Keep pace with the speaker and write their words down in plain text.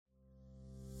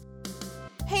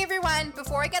everyone.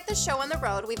 Before I get the show on the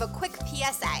road, we have a quick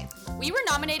PSA. We were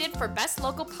nominated for Best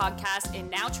Local Podcast in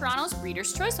Now Toronto's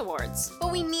Reader's Choice Awards.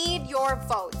 But we need your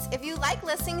votes. If you like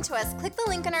listening to us, click the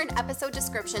link in our episode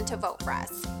description to vote for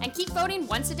us. And keep voting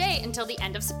once a day until the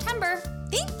end of September.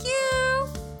 Thank you!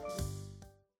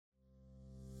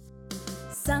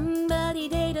 Somebody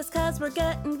date us cause we're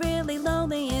getting really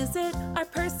lonely. Is it our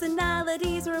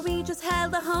personalities or we just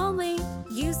hella homely?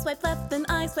 You swipe left and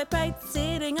I swipe right,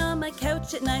 sitting on my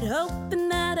couch at night, hoping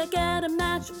that I get a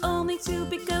match, only to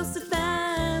be ghosted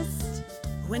fast.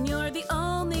 When you're the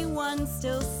only one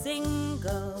still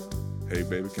single. Hey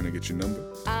baby, can I get your number?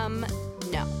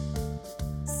 No.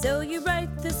 So you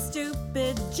write this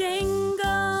stupid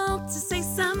jingle to say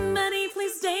somebody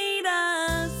please date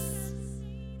us.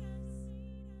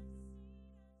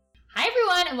 Hi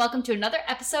everyone, and welcome to another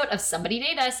episode of Somebody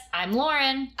Date Us. I'm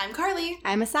Lauren. I'm Carly.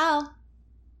 I'm Asal.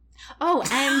 Oh,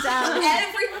 and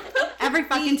every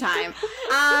fucking time.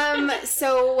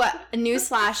 So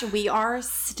newsflash, we are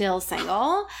still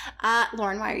single.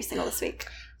 Lauren, why are you single this week?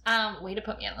 Way to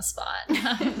put me on the spot.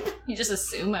 You just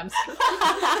assume I'm single.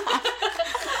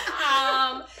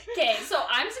 Okay, so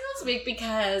I'm single this week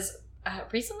because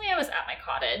recently I was at my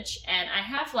cottage and I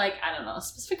have a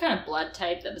specific kind of blood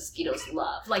type that mosquitoes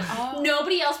love.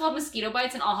 Nobody else will have mosquito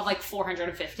bites and I'll have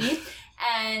 450.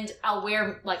 And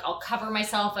I'll cover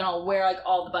myself and I'll wear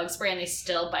all the bug spray and they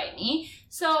still bite me.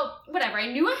 So whatever,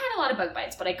 I knew I had a lot of bug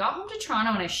bites, but I got home to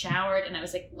Toronto and I showered and I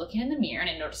was looking in the mirror and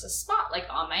I noticed a spot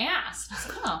on my ass. I was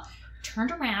like,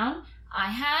 turned around,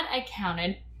 I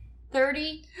counted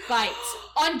 30 bites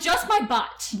on just my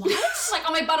butt. What?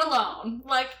 On my butt alone.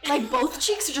 Both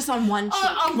cheeks or just on one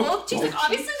cheek? On both cheeks. Obviously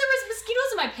there was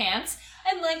mosquitoes in my pants.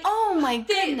 And oh my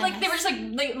goodness. They were just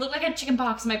they looked like a chicken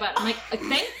pox in my butt. I'm like,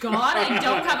 thank God I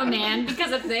don't have a man,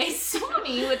 because if they saw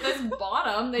me with this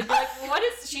bottom, they'd be like,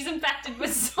 she's infected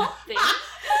with something.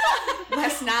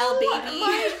 West Nile, baby. Oh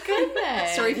my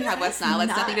goodness. Sorry if you have West Nile.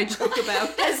 That's nothing to joke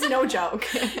about. That's no joke.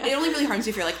 It only really harms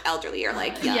you if you're elderly or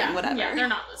young, whatever. Yeah, they're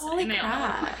not listening. Holy they don't know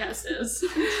crap. what a podcast is.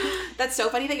 That's so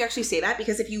funny that you actually say that,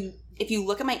 because if you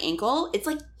look at my ankle, it's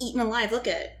eaten alive. Look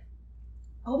at it.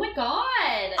 Oh my God.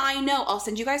 I know. I'll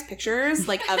send you guys pictures of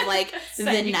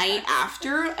the night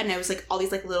after, and it was all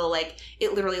these little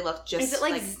it literally looked just. Is it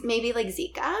maybe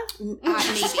Zika?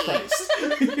 Maybe.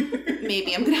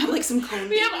 Maybe I'm gonna have some cone.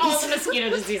 We have all the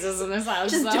mosquito diseases in this house.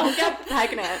 Just don't get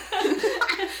pregnant.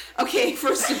 Okay,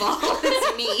 first of all,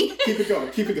 it's me. Keep it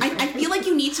going. I feel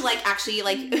you need to actually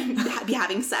be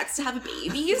having sex to have a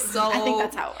baby. So I think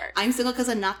that's how it works. I'm single because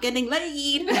I'm not getting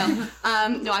laid. No,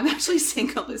 no, I'm actually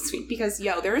single this week because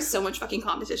there is so much fucking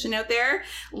competition out there.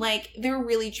 There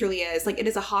really truly is. It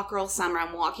is a hot girl summer.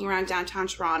 I'm walking around downtown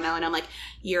Toronto and I'm like,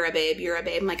 you're a babe.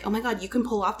 I'm like, oh my God, you can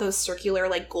pull off those circular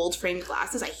gold framed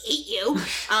glasses. I hate you.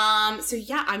 So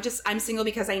yeah, I'm single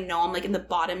because I know I'm in the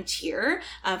bottom tier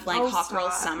of hot girl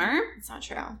summer. It's not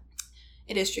true.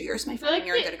 It is true. You're my friend.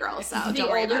 You're a good girl. So the don't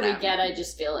worry about it. older we get, I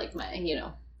just feel like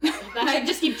I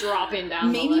just keep dropping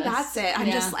down. Maybe the list. that's it.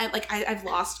 I'm just I've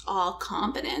lost all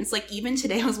confidence. Even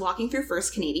today, I was walking through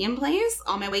First Canadian Place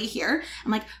on my way here.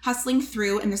 I'm hustling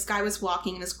through, and this guy was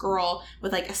walking, and this girl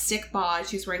with a sick bod.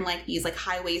 She was wearing these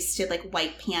high waisted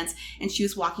white pants, and she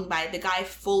was walking by. The guy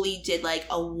fully did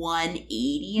a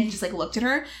 180 and just looked at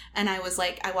her, and I was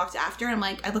I walked after, and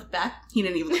I looked back. He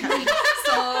didn't even look at me.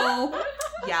 So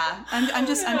yeah, I'm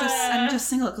just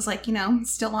single because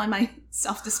still on my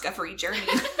self-discovery journey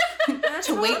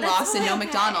to weight loss and no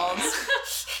McDonald's.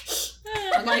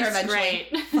 I'll get there eventually.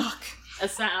 Great. Fuck.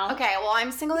 Asal. Okay, well,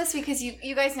 I'm single this week because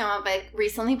you guys know I've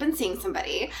recently been seeing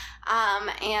somebody,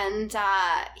 and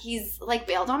he's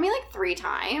bailed on me 3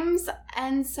 times,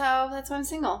 and so that's why I'm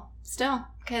single still,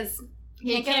 because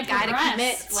you can't get a guy to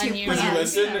commit to your Does he plans.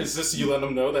 listen? Is this you let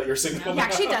him know that you're single? He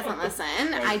actually doesn't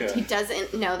listen. Okay. He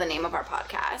doesn't know the name of our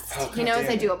podcast. Oh, he knows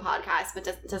goddamn. I do a podcast, but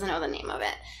doesn't know the name of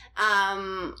it.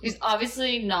 He's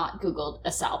obviously not Googled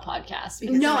a Sal podcast.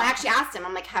 No, I actually asked him.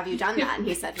 I'm like, have you done that? And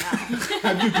he said no.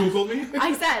 Have you Googled me?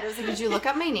 I said, did you look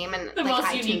up my name and The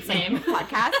most unique iTunes name.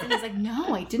 podcast? And he's like,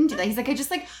 no, I didn't do that. He's like, I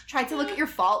just tried to look at your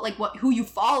who you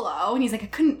follow. And he's like, I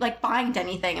couldn't find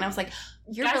anything. And I was like,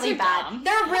 you're Guys really are bad. dumb.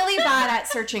 They're really bad at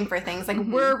searching for things.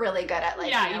 We're really good at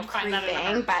Yeah, you find that in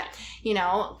creeping. But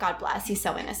God bless, he's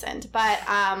so innocent. But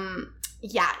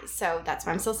Yeah, so that's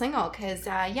why I'm still single, because,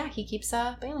 he keeps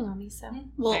bailing on me, so.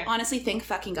 Well, Fair. honestly, thank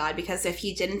fucking God, because if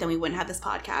he didn't, then we wouldn't have this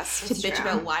podcast to That's bitch true.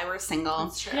 about why we're single.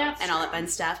 That's true. Yeah. And all that fun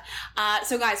stuff.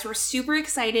 So, guys, we're super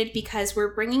excited because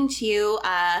we're bringing to you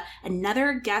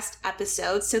another guest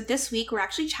episode. So, this week we're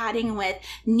actually chatting with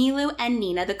Nilu and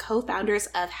Nina, the co-founders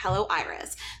of Hello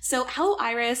Iris. So, Hello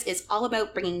Iris is all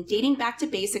about bringing dating back to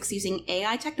basics using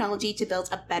AI technology to build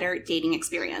a better dating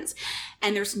experience.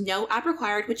 And there's no app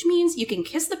required, which means you can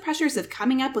kiss the pressures of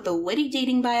coming up with a witty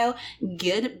dating bio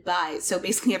goodbye. So,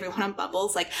 basically, everyone on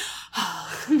Bumble's like,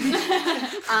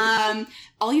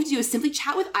 all you have to do is simply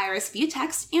chat with Iris via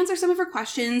text, answer some of her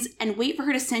questions, and wait for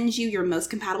her to send you your most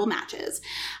compatible matches.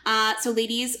 So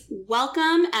ladies,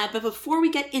 welcome. But before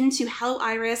we get into Hello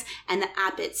Iris and the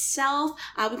app itself,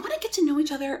 we want to get to know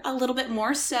each other a little bit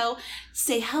more. So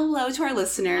say hello to our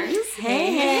listeners.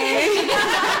 Hey.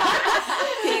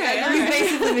 We've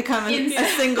basically become a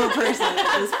single person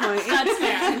at this point. That's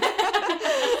fair.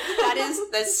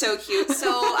 That's so cute.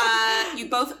 So you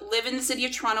both live in the city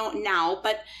of Toronto now,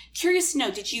 but curious to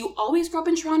know, did you always grow up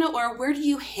in Toronto, or where do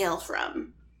you hail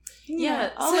from? Yeah,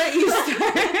 I'll let you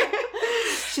start.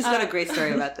 She's got a great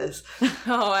story about this.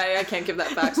 I can't give that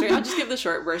backstory. I'll just give the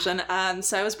short version.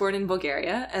 So I was born in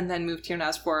Bulgaria and then moved here when I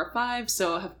was 4 or 5.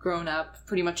 So have grown up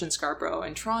pretty much in Scarborough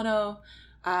and Toronto,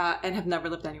 and have never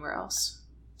lived anywhere else.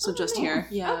 So just here.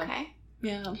 Yeah. Okay.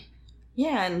 Yeah.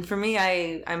 Yeah, and for me,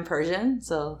 I'm Persian,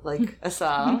 so like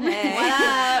Asal. Hey. What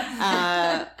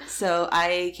up? So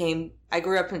I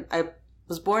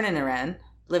was born in Iran,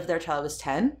 lived there till I was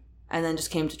 10, and then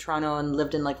just came to Toronto and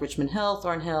lived in like Richmond Hill,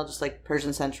 Thornhill, just like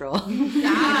Persian Central. Oh my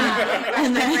gosh,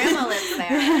 my grandma lives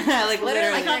there. Like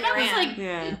Literally. I thought that was Iran. like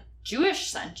yeah. Jewish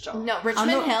Central. No,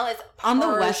 Richmond Hill is on the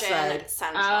west Persian side.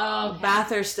 Central. Oh, okay.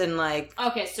 Bathurst and like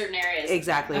Okay, certain areas.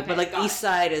 exactly, Okay, but like got east it.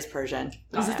 side is Persian.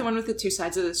 Is it the one with the two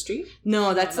sides of the street?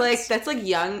 No, that's No, like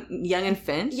Young and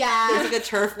Finch. Yeah. There's like a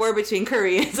turf war between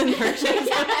Koreans and Persians.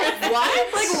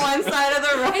 What? Like one side of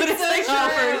the road It's is so like all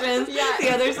true. Persians, Yeah.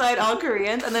 the other side all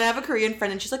Koreans. And then I have a Korean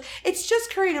friend, and she's like, "It's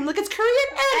just Korean." I'm like, "It's Korean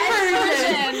and Persian.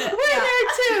 Persian. We're there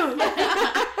too."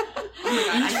 Oh my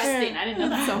God, Interesting. I didn't know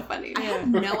that. so funny. I had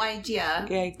no idea.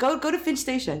 Yeah, go to Finch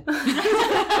Station.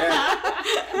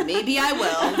 Maybe I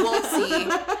will. We'll see.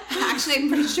 Actually, I'm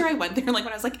pretty sure I went there like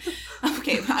when I was like,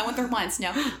 okay, I went there once.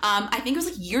 No, I think it was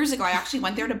like years ago. I actually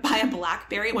went there to buy a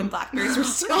BlackBerry when BlackBerries were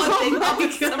still a thing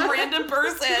with some random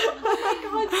person. Oh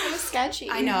my God, so sketchy.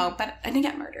 I know, but I didn't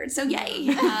get murdered, so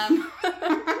yay.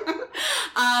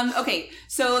 Okay,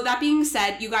 so that being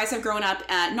said, you guys have grown up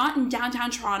not in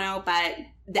downtown Toronto, but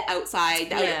the outside,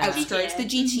 the Yeah. outskirts, the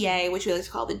GTA, which we like to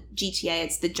call the GTA.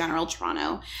 It's the general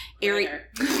Toronto area.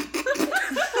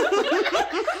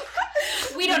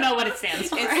 We don't know what it stands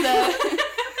for. It's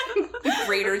the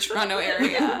Greater Toronto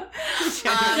area.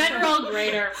 General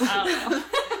Greater. I don't know.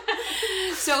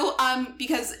 So,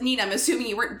 because Nina, I'm assuming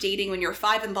you weren't dating when you were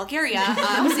 5 in Bulgaria,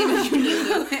 same with you,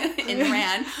 Nilu, in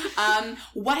Iran.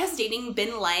 What has dating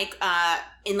been like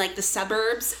in like the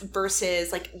suburbs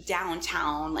versus like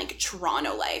downtown, like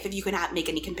Toronto life? If you can make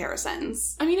any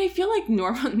comparisons. I mean, I feel like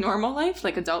normal life,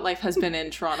 like adult life, has been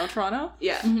in Toronto.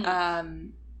 Yeah.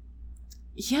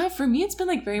 Yeah, for me, it's been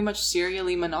like very much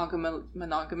serially monogamously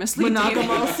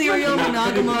Monogamo, serial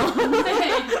monogamo.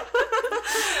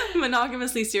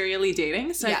 monogamously serially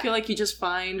dating. So Yeah. I feel like you just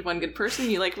find one good person,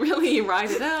 you like really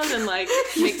ride it out and like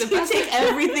make the You best. take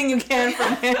everything you can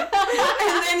from him,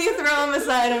 and then you throw him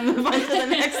aside and move on to the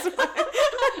next one.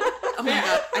 Oh my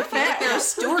God. I feel like there are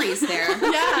stories there.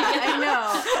 Yeah, I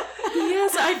know. Yeah,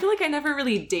 so I feel like I never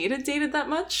really dated that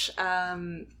much.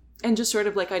 And just sort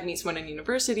of like I'd meet someone in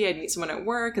university, I'd meet someone at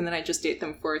work, and then I'd just date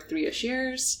them for 3-ish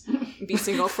years, be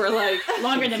single for like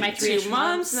Longer than my 2 3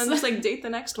 months, and then just like date the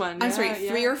next one. I'm Yeah, sorry,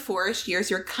 yeah. 3 or 4-ish years,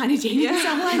 you're kind of dating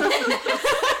someone.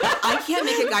 I can't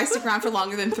make a guy stick around for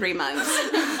longer than 3 months.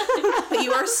 But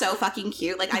you are so fucking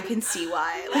cute. Like, I can see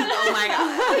why. Like, oh my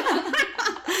God.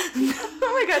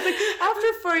 Oh my God, like,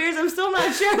 after 4 years, I'm still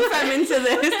not sure if I'm into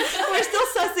this. We're still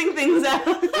sussing things out.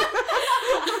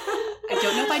 I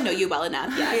don't know if I know you well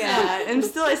enough yet. Yeah, I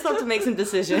still have to make some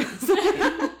decisions.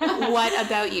 What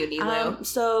about you, Nilu?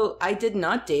 So I did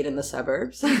not date in the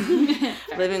suburbs,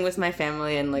 living with my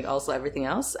family and like also everything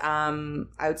else. I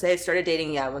would say I started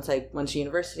dating, once I went to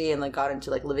university and like got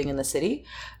into like living in the city.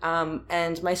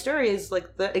 And my story is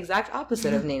like the exact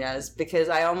opposite of Nina's, because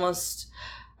I want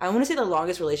to say the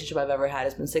longest relationship I've ever had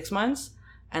has been 6 months.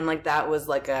 And like that was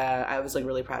like I was like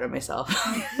really proud of myself.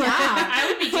 Yeah. I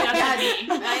would be too. That's me.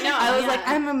 I know. I was like,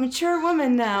 I'm a mature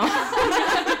woman now.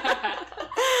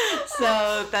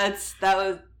 So that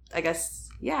was, I guess,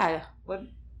 yeah. What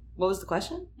What was the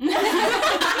question?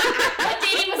 What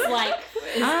dating was like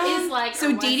is like.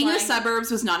 So dating in the like,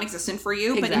 suburbs was non-existent for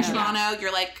you, but in Exactly. Toronto,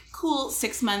 you're like, cool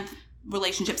 6-month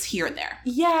relationships here and there.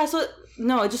 Yeah, so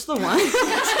no, just the one.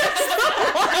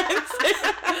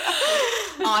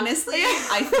 Honestly,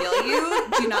 I feel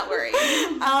you. Do not worry.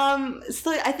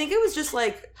 So I think it was just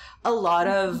like a lot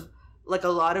of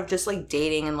just like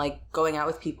dating and like going out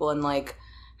with people and like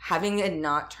having it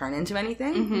not turn into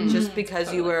anything Mhm. just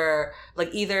because you were like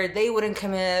either they wouldn't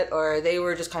commit or they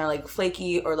were just kind of like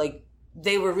flaky or like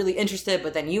they were really interested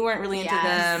but then you weren't really into Yes.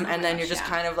 them Oh my and then gosh, you're just yeah.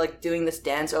 kind of like doing this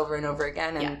dance over and over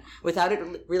again and Yeah. without it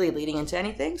really leading into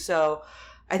anything. So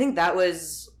I think that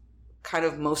was kind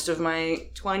of most of my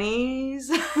 20s.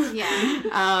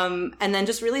 Yeah. And then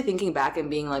just really thinking back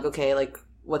and being like, okay, like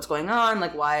what's going on?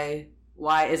 Like why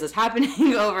is this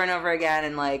happening over and over again?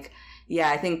 And like, yeah,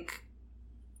 I think,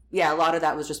 yeah, a lot of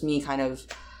that was just me kind of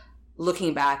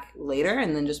looking back later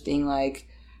and then just being like,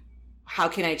 how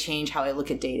can I change how I look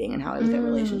at dating and how I look at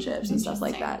relationships and stuff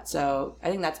like that? So I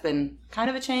think that's been kind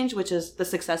of a change, which is the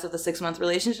success of the 6-month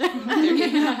relationship.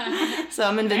 So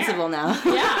I'm invincible now.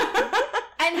 Yeah.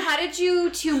 And how did you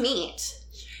two meet?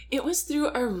 It was through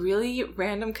a really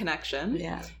random connection.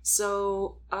 Yeah.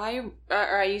 So I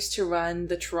used to run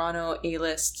the Toronto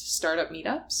A-list startup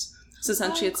meetups. So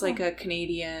essentially, it's like a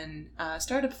Canadian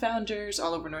startup founders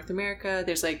all over North America.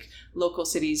 There's like local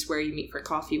cities where you meet for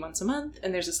coffee once a month,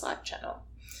 and there's a Slack channel.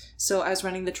 So I was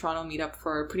running the Toronto meetup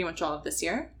for pretty much all of this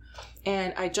year.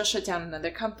 And I just shut down another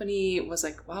company, was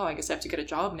like, wow, I guess I have to get a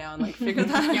job now and like figure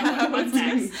that Yeah, out. what's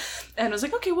next? And I was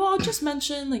like, okay, well, I'll just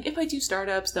mention, like, if I do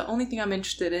startups, the only thing I'm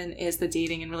interested in is the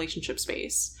dating and relationship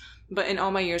space. But in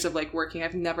all my years of like working,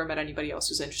 I've never met anybody else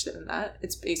who's interested in that.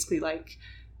 It's basically like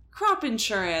crop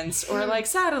insurance or like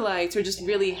satellites or just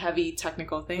really heavy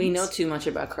technical things. We know too much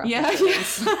about crop Yeah,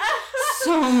 insurance. yeah.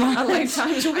 So much. A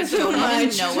lifetime's worth don't of even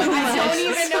much. know what I that don't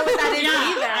is. even know what that is Yeah,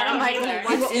 either. I don't I'm like, either.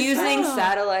 what It's is using that?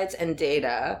 satellites and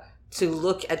data to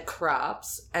look at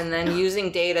crops and then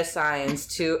using data science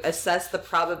to assess the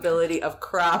probability of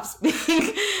crops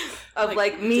being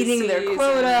like meeting their disease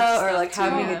quota and or stuff like too.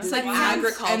 having Yeah. a It's like disease.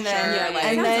 agriculture. and then like,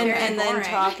 and sounds then very and then boring.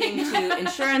 talking to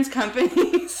insurance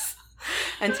companies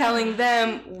and telling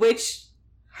them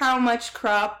how much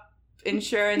crop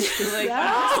insurance to sell.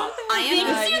 I am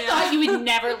Things you thought you would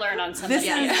never learn on something.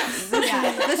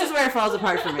 This is where it falls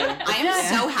apart for me. I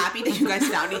am so happy that you guys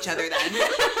found each other then.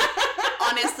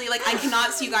 Honestly, like I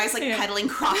cannot see you guys like peddling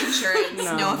crop insurance.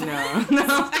 No offense.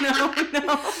 No.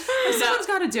 Someone's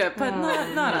got to do it, but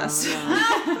not us.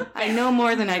 I know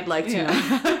more than I'd like to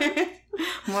know.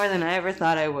 More than I ever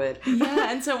thought I would.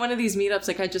 Yeah, and so one of these meetups,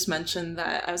 like I just mentioned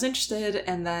that I was interested,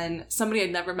 and then somebody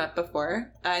I'd never met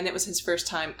before, and it was his first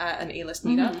time at an A-list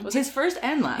meetup. Was His first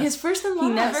and last. his first and last.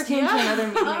 He never came to another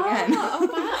meeting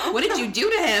again. What did you do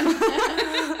to him?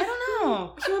 I don't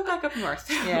know. He went back up north.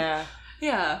 Yeah.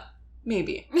 Yeah,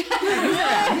 maybe. We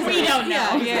don't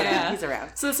know. Yeah. He's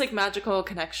around. So this like magical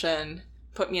connection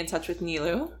put me in touch with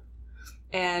Nilu.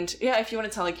 And yeah, if you want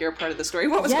to tell like your part of the story,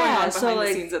 what was going on behind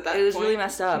the scenes at that point? It was really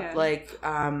messed up. Yeah. Like,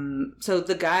 so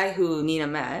the guy who Nina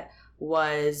met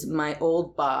was my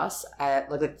old boss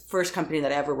at like the first company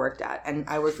that I ever worked at. And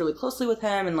I worked really closely with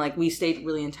him and like we stayed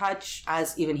really in touch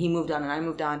as even he moved on and I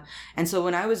moved on. And so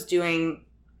when I was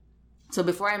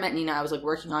before I met Nina, I was like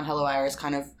working on Hello Iris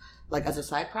kind of like as a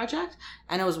side project.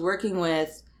 And I was working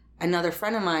with another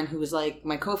friend of mine who was like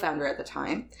my co-founder at the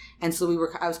time. And so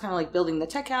I was kind of like building the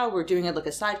tech out. We're doing it like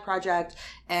a side project.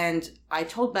 And I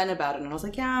told Ben about it and I was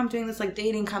like, yeah, I'm doing this like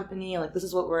dating company. Like this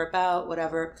is what we're about,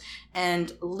 whatever.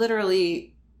 And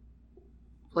literally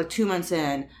like 2 months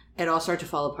in, it all started to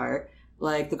fall apart.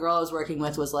 Like the girl I was working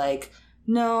with was like,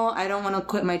 no, I don't want to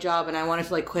quit my job and I wanted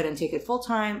to like quit and take it full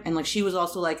time. And like she was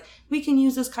also like, we can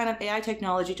use this kind of AI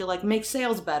technology to like make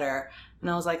sales better. And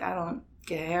I was like, I don't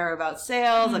care about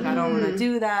sales. Like I don't want to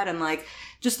do that. And like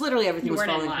just literally everything You was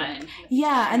weren't in falling apart. line.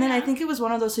 Yeah. And then I think it was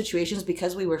one of those situations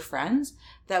because we were friends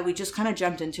that we just kind of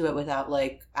jumped into it without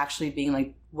like actually being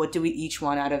like, what do we each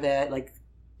want out of it? Like,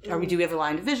 do we have a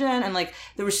line of vision? And like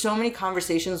there were so many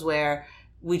conversations where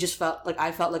we just felt like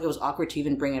I felt like it was awkward to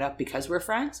even bring it up because we're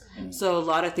friends. So a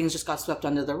lot of things just got swept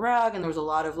under the rug and there was a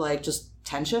lot of like just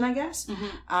tension, I guess.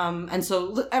 And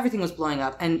so everything was blowing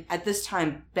up. And at this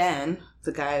time, Ben,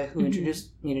 the guy who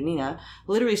introduced me to Nina,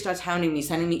 literally starts hounding me,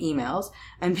 sending me emails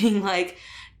and being like,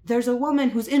 there's a woman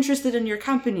who's interested in your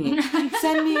company.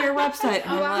 Send me your website.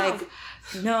 And I'm like,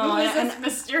 no. Who is and, this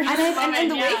mysterious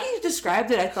and the woman? way he described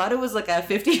it, I thought it was like a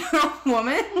 50-year-old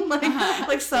woman,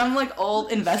 like some like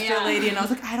old investor lady, and I was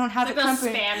like, I don't have Like a those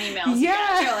company. spam emails.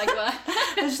 Yeah. You're like, what?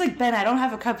 I was was just like, Ben, I don't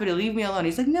have a cuppa, leave me alone.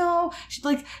 He's like, no. She's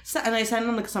like, and I sent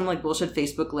him like some like bullshit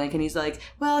Facebook link, and he's like,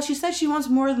 well, she said she wants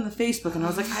more than the Facebook, and I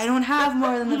was like, I don't have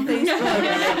more than the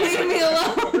Facebook. Leave me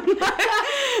alone.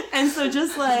 And so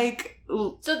just like.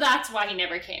 So that's why he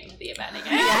never came to the event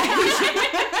again.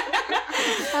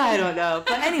 I don't know.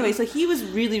 But anyway, so he was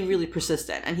really, really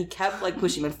persistent, and he kept like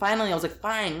pushing me. And finally I was like,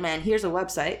 fine, man, here's a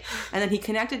website. And then he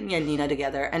connected me and Nina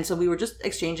together. And so we were just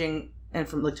exchanging and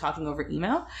from like talking over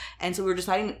email. And so we were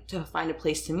deciding to find a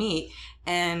place to meet.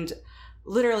 And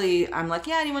literally I'm like,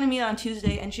 yeah, do you want to meet on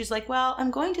Tuesday? And she's like, well,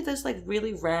 I'm going to this like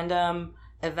really random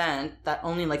event that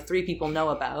only like 3 people know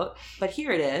about, but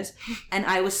here it is. And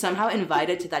I was somehow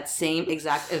invited to that same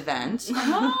exact event.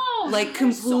 Oh, like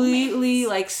completely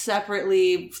like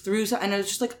separately through, and I was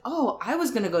just like, oh, I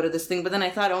was gonna go to this thing, but then I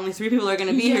thought only 3 people are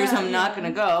gonna be here, so I'm not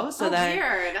gonna go. So then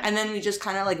weird. And then we just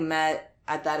kind of like met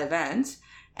at that event.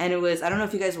 And it was, I don't know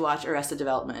if you guys watch Arrested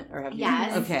Development or have you?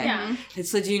 Yes. Okay. Yeah.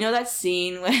 So do you know that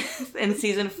scene in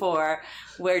season 4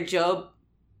 where Job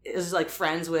is like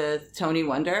friends with Tony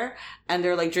Wonder and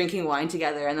they're like drinking wine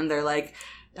together, and then they're like,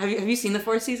 have you seen the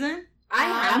 4th season? I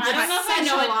have. I don't know if I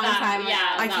know a it long that- time.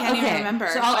 yeah. I can't even remember.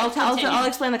 So I'll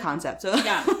explain the concept. So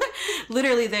Yeah.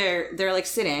 literally they're like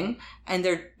sitting and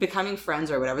they're becoming friends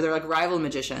or whatever. They're like rival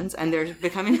magicians and they're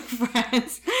becoming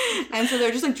friends. And so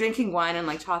they're just like drinking wine and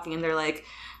like talking, and they're like,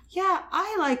 yeah,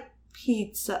 I like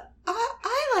pizza.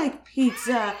 I like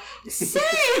pizza. Same.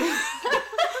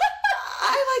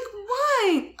 I like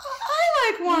wine.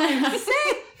 I like wine.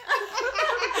 Same.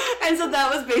 And so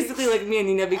that was basically like me and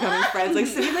Nina becoming friends, like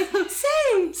sitting like,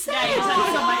 same. Yeah, you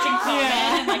had so much in common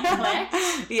and like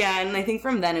clicked. Yeah, and I think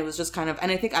from then it was just kind of,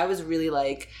 and I think I was really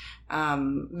like,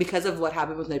 because of what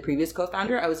happened with my previous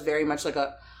co-founder, I was very much like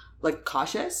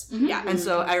cautious. Yeah. And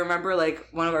so I remember like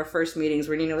one of our first meetings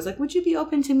where Nina was like, would you be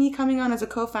open to me coming on as a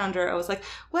co-founder? I was like,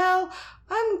 well,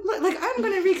 I'm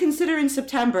going to reconsider in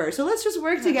September. So let's just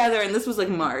work together. And this was like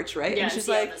March, right? Yeah, and she's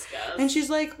see how like, this goes. and she's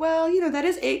like, well, that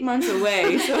is 8 months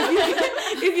away. So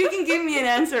if you can give me an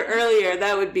answer earlier,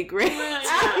 that would be great.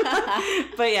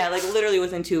 But yeah, like literally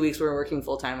within 2 weeks we were working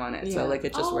full time on it. Yeah. So like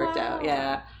it just worked out.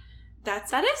 Yeah.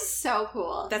 That is so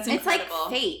cool. That's It's like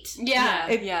incredible. fate. Yeah.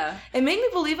 It made me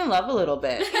believe in love a little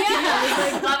bit.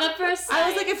 Love at first sight. I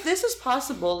was like, if this is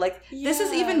possible, like, this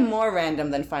is even more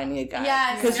random than finding a guy.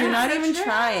 Yes. Because you're not So even true.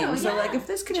 trying. So, Yeah. like, if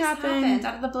this could Just happen. happened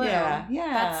out of the blue. Yeah.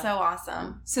 That's so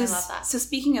awesome. So, I love that. so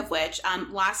speaking of which,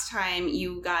 last time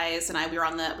you guys and I we were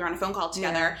on a phone call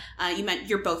together.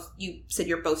 You said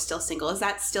you're both still single. Is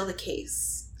that still the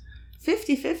case?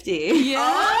 50-50. Yeah.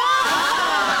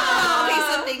 Oh! Okay,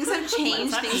 so things have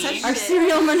changed. What's that Things have mean? Our shifted.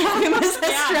 serial monogamous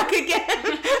has Yeah. struck again.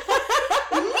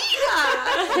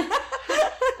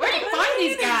 where do you find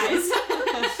these guys?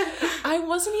 I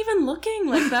wasn't even looking.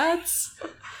 Like, that's...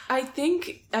 I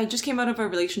think I just came out of a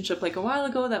relationship like a while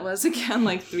ago that was, again,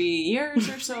 like 3 years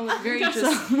or so. Like, very just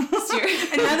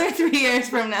serious. Another 3 years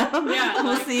from now. Yeah.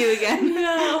 We'll see you again.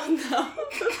 No.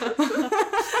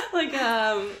 Like,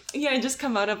 yeah, I just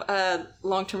come out of a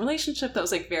long-term relationship that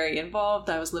was, like, very involved.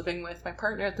 I was living with my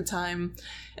partner at the time.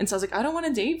 And so I was like, I don't want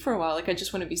to date for a while. Like, I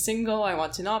just want to be single. I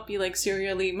want to not be, like,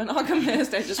 serially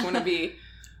monogamous. I just want to be,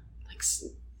 like,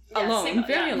 alone. single,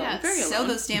 very yeah. alone. Yeah, Very alone. sow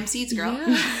those damn seeds, girl.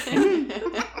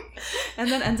 Yeah. And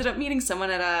then ended up meeting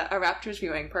someone at a Raptors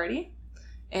viewing party.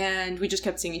 And we just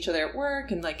kept seeing each other at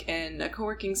work and, like, in a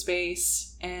co-working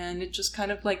space. And it just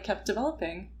kind of, like, kept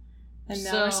developing. And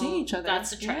now we're seeing each other.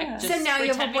 That's a trick. Yeah. Just So now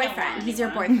you have a pretend we don't boyfriend. want He's your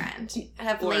anyone. boyfriend.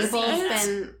 Have Or labels seeing.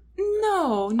 been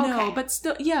No, Okay. but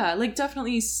still, yeah, like,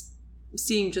 definitely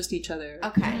seeing just each other.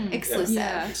 okay? Exclusive.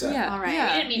 Yeah, Exactly. yeah, All right. yeah,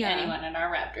 We didn't meet yeah. anyone in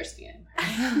our Raptors viewing.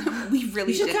 We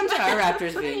really You should did. come to our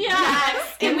Raptors meeting. Yeah.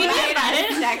 Can we do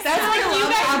that? Next That's like time. you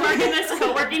guys work in this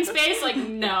co-working space? Like,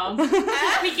 no.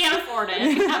 We can't afford it.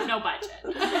 We have no budget.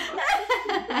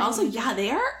 Also, yeah, they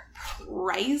are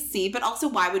pricey. But also,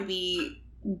 why would we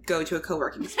go to a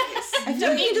co-working space? I feel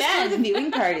like you meet just go to men. the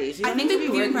viewing parties. You I don't think need the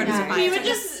to be viewing working parties are hard. fine. We would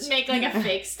just make like a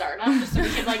fake startup just so we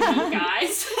could like meet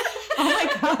guys. Oh my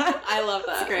god. I love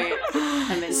that. Great.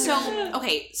 I'm into So,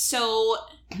 okay, so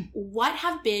what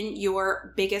have been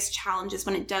your biggest challenges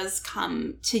when it does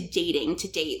come to dating, to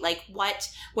date? Like, what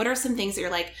are some things that you're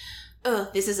like, oh,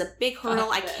 this is a big hurdle.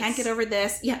 Fuck I can't this. get over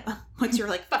this. Yeah. What's your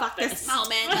like, fuck this this.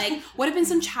 moment? Like, what have been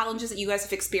some challenges that you guys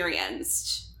have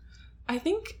experienced? I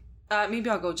think maybe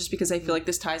I'll go just because I feel like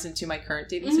this ties into my current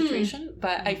dating Mhm. situation.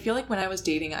 But I feel like when I was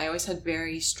dating, I always had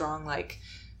very strong, like,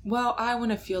 well, I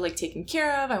want to feel like taken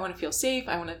care of. I want to feel safe.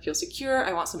 I want to feel secure.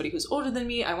 I want somebody who's older than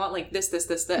me. I want like this.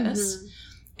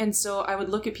 And so I would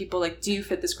look at people like, do you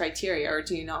fit this criteria or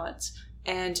do you not?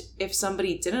 And if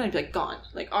somebody didn't, I'd be like, gone.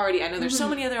 Like, already, I know there's so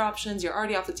many other options. You're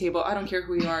already off the table. I don't care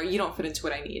who you are. You don't fit into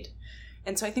what I need.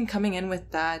 And so I think coming in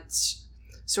with that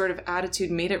sort of attitude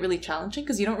made it really challenging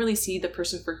because you don't really see the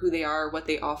person for who they are, what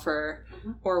they offer,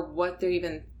 or what they're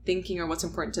even thinking or what's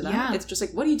important to them. Yeah. It's just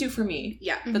like, what do you do for me?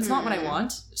 Yeah. That's not what I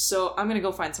want. So I'm going to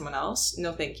go find someone else.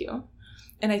 No, thank you.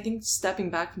 And I think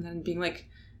stepping back from that and being like,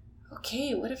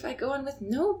 okay, what if I go in with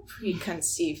no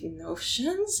preconceived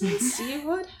notions and see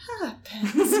what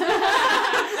happens?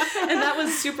 And that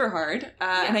was super hard.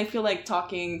 And I feel like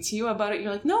talking to you about it,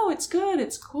 you're like, no, it's good.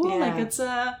 It's cool. Yeah. Like, it's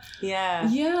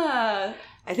Yeah.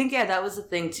 I think, that was the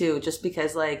thing, too. Just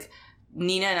because, like,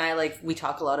 Nina and I, like, we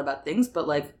talk a lot about things, but,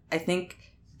 like, I think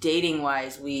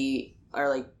dating-wise, we are,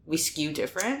 like, we skew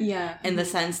different. Yeah. In the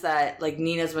sense that, like,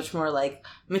 Nina's much more, like,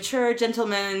 mature,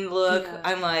 gentleman look. Yeah.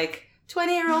 I'm, like,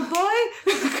 20-year-old boy?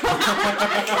 Welcome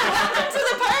to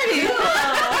the party!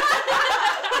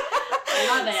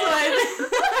 Love it.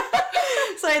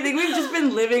 So I think we've just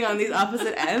been living on these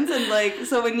opposite ends. And, like,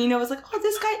 so when Nina was like, oh,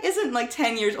 this guy isn't, like,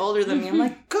 10 years older than me, I'm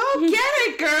like, go get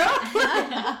it, girl!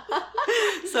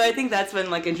 So I think that's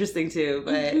been, like, interesting, too.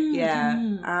 But, yeah,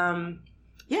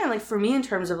 like, for me, in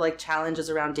terms of, like, challenges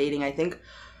around dating, I think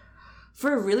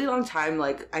for a really long time,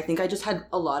 like, I think I just had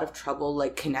a lot of trouble,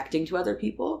 like, connecting to other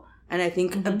people. And I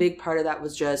think a big part of that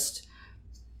was just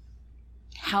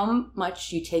how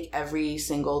much you take every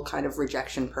single kind of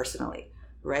rejection personally,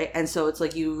 right? And so it's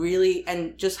like you really,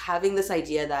 and just having this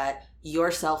idea that your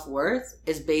self-worth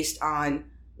is based on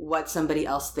what somebody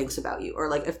else thinks about you. Or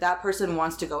like if that person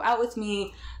wants to go out with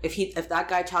me, if that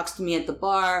guy talks to me at the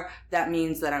bar, that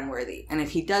means that I'm worthy. And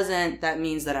if he doesn't, that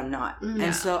means that I'm not. Yeah.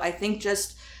 And so I think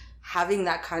just having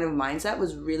that kind of mindset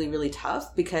was really, really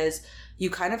tough because you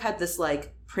kind of had this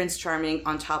like Prince Charming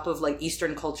on top of like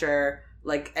Eastern culture,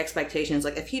 like expectations.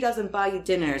 Like if he doesn't buy you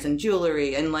dinners and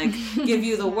jewelry and like give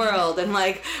you the world and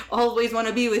like always want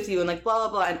to be with you and like blah, blah,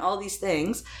 blah and all these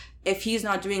things. If he's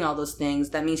not doing all those things,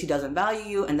 that means he doesn't value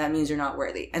you and that means you're not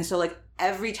worthy. And so like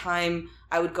every time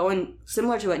I would go in,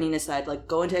 similar to what Nina said, like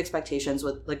go into expectations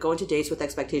with, like go into dates with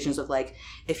expectations of like,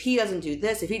 if he doesn't do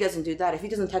this, if he doesn't do that, if he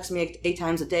doesn't text me 8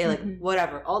 times a day, like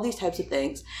whatever, all these types of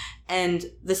things. And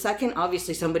the second,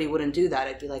 obviously somebody wouldn't do that,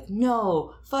 I'd be like,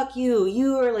 no, fuck you.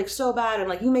 You are like so bad. And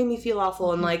like, you made me feel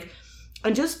awful. And like,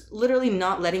 and just literally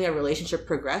not letting a relationship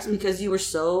progress because you were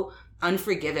so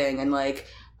unforgiving and like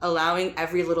allowing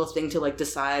every little thing to like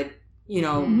decide, you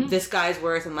know, this guy's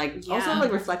worth and like also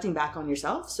like reflecting back on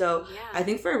yourself. So I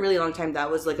think for a really long time, that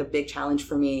was like a big challenge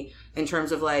for me in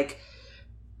terms of like,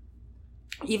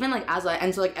 even like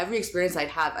and so like every experience I'd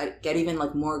have, I'd get even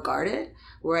like more guarded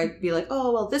where I'd be like,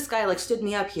 oh, well, this guy like stood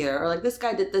me up here or like this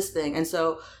guy did this thing. And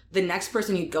so the next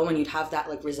person you'd go and you'd have that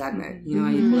like resentment, you know,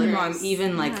 and you'd be like, oh, I'm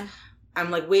even like, I'm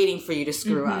like waiting for you to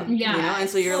screw up, you know? And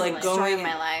so you're like going... Story of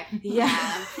my life.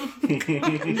 Yeah. Is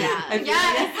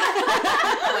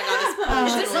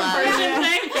this a virgin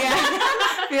thing?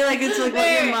 I feel like it's like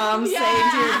what your mom's saying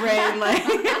to your brain, like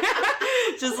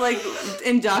just like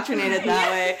indoctrinated that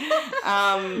way.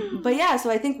 But yeah, so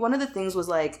I think one of the things was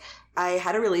like I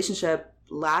had a relationship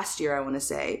last year, I want to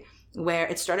say, where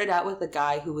it started out with a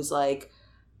guy who was like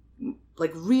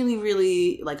really,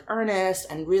 really like earnest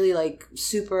and really like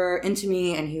super into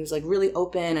me, and he was like really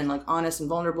open and like honest and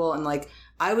vulnerable, and like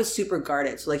I was super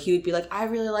guarded. So like he would be like, I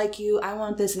really like you, I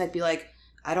want this, and I'd be like,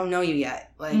 I don't know you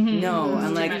yet, like no,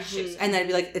 and like, and then I'd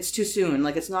be like, it's too soon,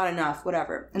 like it's not enough,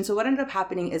 whatever. And so what ended up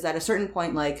happening is at a certain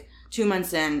point, like 2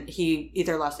 months in, he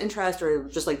either lost interest or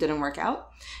just like didn't work out,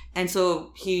 and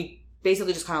so he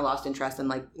basically just kind of lost interest and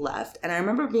like left. And I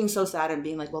remember being so sad and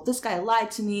being like, well, this guy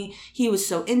lied to me. He was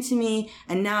so into me.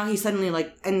 And now he suddenly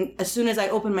like, and as soon as I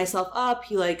opened myself up,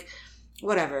 he like,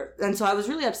 whatever. And so I was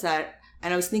really upset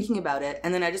and I was thinking about it.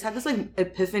 And then I just had this like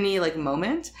epiphany like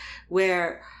moment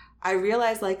where I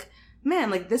realized like,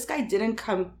 man, like this guy didn't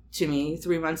come to me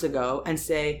 3 months ago and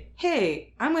say,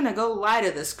 hey, I'm going to go lie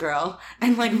to this girl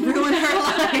and like ruin her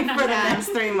life for the next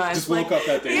 3 months. Just woke up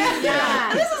that day.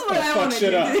 Yeah. This is what I want to do.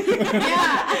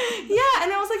 Yeah.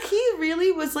 And I was like, he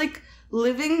really was like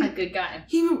living a good guy.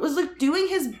 He was like doing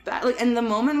his best. Like, and the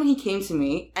moment when he came to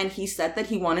me and he said that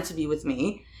he wanted to be with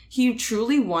me, he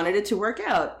truly wanted it to work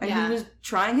out. And he was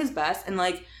trying his best. And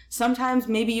like, sometimes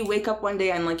maybe you wake up one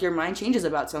day and like your mind changes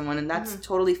about someone and that's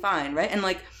totally fine. Right. And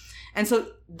like, and so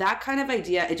that kind of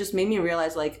idea, it just made me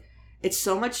realize like, it's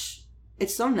so nice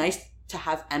to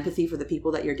have empathy for the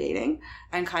people that you're dating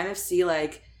and kind of see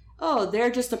like, oh, they're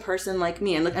just a person like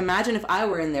me. And like, imagine if I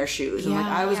were in their shoes and like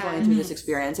I was going through this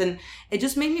experience. And it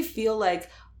just made me feel like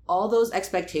all those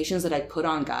expectations that I put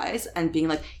on guys and being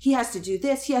like, he has to do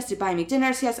this, he has to buy me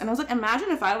dinners, and I was like, imagine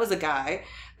if I was a guy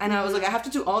and I was like, I have to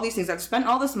do all these things, I've spent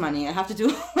all this money, I have to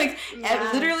do like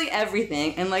literally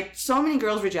everything, and like so many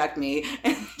girls reject me,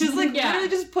 and just like literally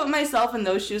just put myself in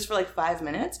those shoes for like 5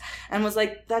 minutes and was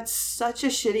like, that's such a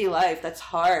shitty life, that's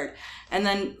hard. And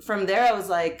then from there I was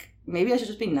like, maybe I should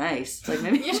just be nice. Like,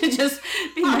 maybe I should just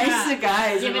be nice to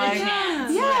guys. Give and it like, a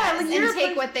chance. yeah, like, and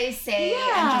take what they say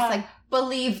and just like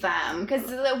believe them,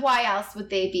 because why else would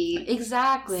they be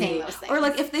exactly saying those things? Or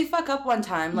like if they fuck up one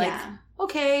time, like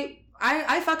okay,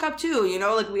 I fuck up too, you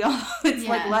know, like we all, it's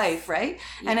like life, right?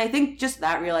 And I think just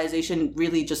that realization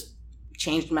really just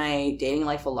changed my dating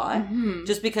life a lot,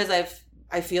 just because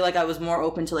I feel like I was more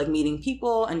open to like meeting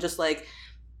people, and just like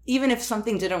even if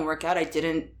something didn't work out, I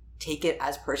didn't take it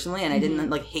as personally, and I didn't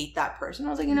like hate that person. I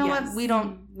was like, you know what, we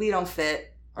don't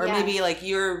fit, or maybe like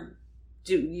you're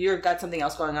got something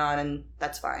else going on, and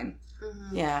that's fine.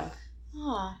 Yeah.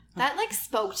 Oh, that like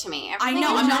spoke to me. I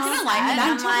know. I'm not gonna lie.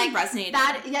 That totally resonated.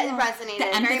 That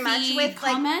resonated the very much with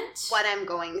comment. like what I'm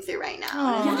going through right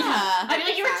now. Yeah. I feel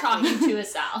like you were talking to a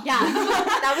Sal. Yeah,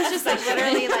 that was just like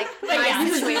literally like my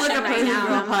This is situation like a right Persian now.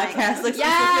 Girl I'm like, podcast, like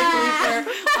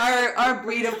specifically for our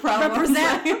breed of problems.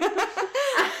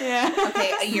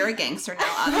 Okay, you're a gangster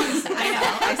now, obviously. I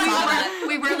know. I saw that.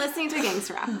 we were listening to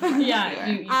gangster rap. Yeah,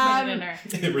 you put it in her.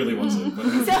 It really wasn't.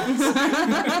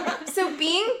 But So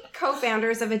being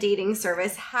co-founders of a dating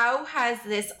service, how has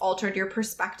this altered your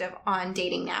perspective on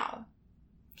dating now?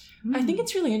 I think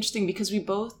it's really interesting because we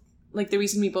both, like, the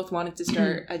reason we both wanted to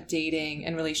start a dating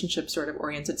and relationship sort of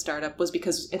oriented startup was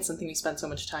because it's something we spent so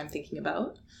much time thinking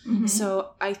about.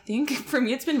 So I think for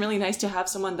me, it's been really nice to have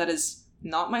someone that is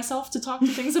not myself to talk to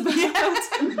things about.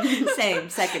 Same,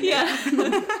 second. Yeah.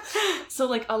 So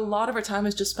like a lot of our time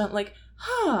is just spent like,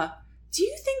 do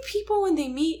you think people when they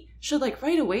meet should like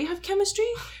right away have chemistry?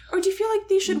 Or do you feel like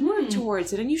they should work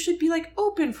towards it and you should be like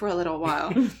open for a little while?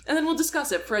 And then we'll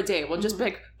discuss it for a day. We'll just be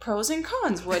like, pros and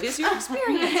cons. What is your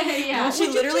experience? Well, she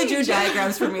literally drew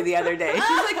diagrams for me the other day. She's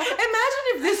like, imagine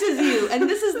if this is you and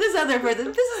this is this other person.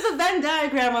 This is the Venn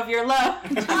diagram of your love.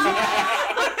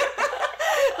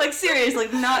 Like seriously,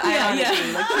 like not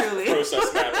ironically, like truly.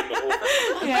 process mapping the whole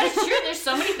thing. But it's true. There's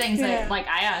so many things that like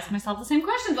I ask myself the same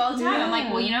questions all the time. I'm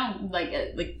like, well, you know, like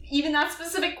even that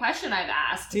specific question I've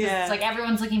asked. It's like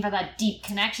everyone's looking for that deep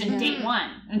connection. Date one.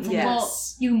 And it's like, well,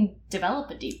 you can develop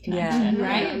a deep connection,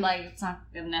 right? Like it's not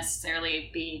gonna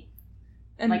necessarily be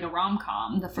like a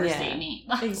rom-com the first day you meet.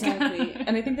 Exactly.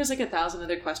 And I think there's like 1,000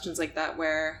 other questions like that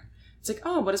where it's like,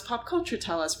 oh, what does pop culture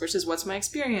tell us versus what's my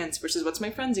experience versus what's my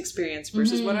friend's experience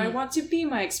versus what I want to be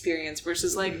my experience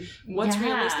versus like what's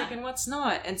realistic and what's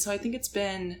not. And so I think it's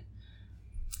been,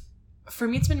 for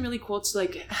me, it's been really cool to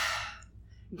like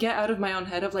get out of my own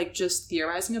head of like just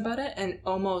theorizing about it and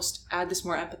almost add this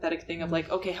more empathetic thing of like,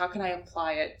 okay, how can I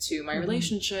apply it to my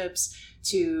relationships,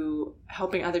 to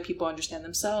helping other people understand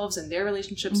themselves and their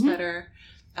relationships better.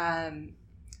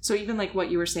 So even like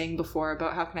what you were saying before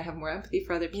about how can I have more empathy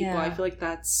for other people, I feel like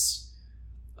that's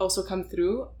also come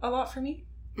through a lot for me.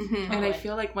 And I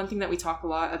feel like one thing that we talk a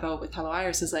lot about with Hello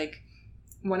Iris is like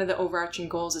one of the overarching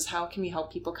goals is how can we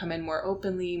help people come in more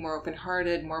openly, more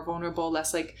open-hearted, more vulnerable,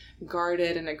 less like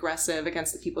guarded and aggressive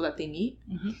against the people that they meet.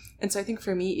 And so I think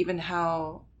for me, even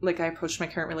how like I approached my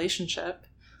current relationship,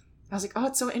 I was like, oh,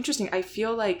 it's so interesting. I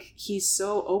feel like he's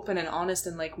so open and honest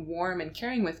and like warm and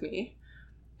caring with me.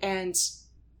 And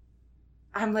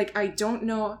I'm like, I don't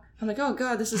know. I'm like, oh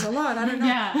God, this is a lot. I don't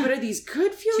know. But are these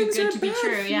good feelings Too good or to be bad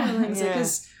true, feelings? Like,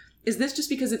 is this just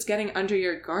because it's getting under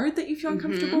your guard that you feel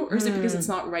uncomfortable? Or is it because it's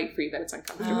not right for you that it's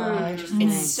uncomfortable?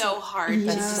 It's so hard to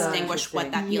distinguish interesting.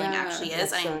 what that feeling actually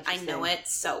is. That's so I know interesting. it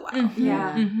so well.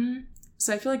 Yeah.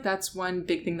 So I feel like that's one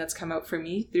big thing that's come out for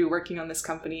me through working on this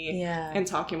company and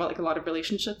talking about like a lot of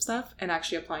relationship stuff and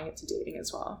actually applying it to dating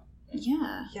as well.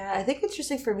 Yeah. Yeah, I think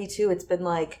interesting for me too. It's been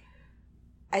like,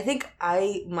 I think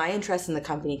my interest in the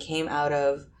company came out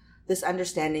of this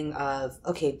understanding of,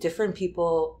 okay, different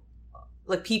people,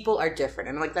 like people are different.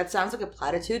 And like, that sounds like a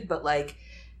platitude, but like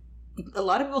a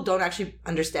lot of people don't actually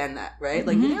understand that, right?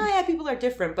 Like, yeah, people are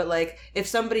different, but like if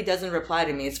somebody doesn't reply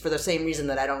to me, it's for the same reason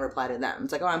that I don't reply to them.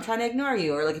 It's like, oh, I'm trying to ignore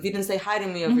you. Or like if you didn't say hi to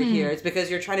me over here, it's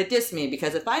because you're trying to diss me,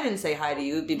 because if I didn't say hi to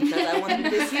you, it'd be because I wanted to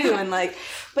diss you. And like,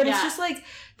 but it's just like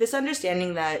this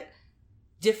understanding that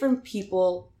different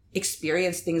people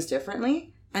experience things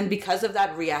differently, and because of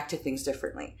that react to things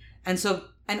differently. And so,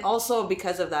 and also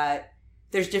because of that,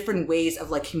 there's different ways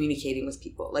of like communicating with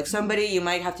people. Like somebody, you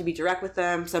might have to be direct with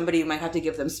them, somebody you might have to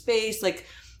give them space, like,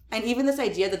 and even this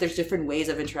idea that there's different ways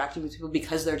of interacting with people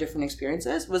because they're different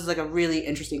experiences was like a really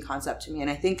interesting concept to me. And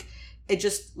I think it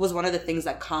just was one of the things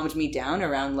that calmed me down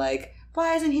around like,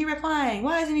 why isn't he replying?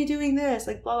 Why isn't he doing this?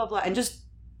 Like, blah, blah, blah. And just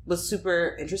was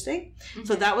super interesting. Mm-hmm.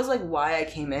 So that was like why I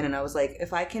came in, and I was like,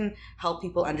 if I can help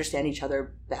people understand each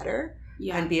other better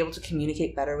and be able to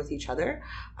communicate better with each other.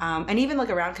 And even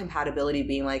like around compatibility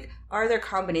being like, are there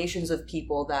combinations of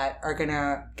people that are going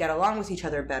to get along with each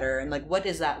other better? And like, what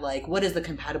is that like? What is the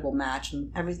compatible match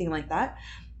and everything like that?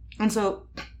 And so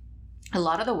a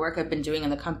lot of the work I've been doing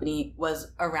in the company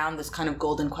was around this kind of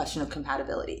golden question of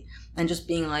compatibility and just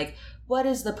being like, what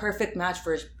is the perfect match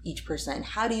for each person?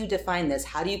 How do you define this?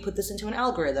 How do you put this into an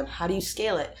algorithm? How do you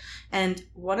scale it? And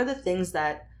one of the things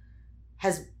that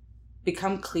has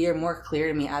become more clear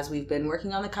to me as we've been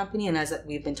working on the company and as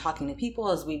we've been talking to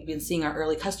people, as we've been seeing our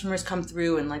early customers come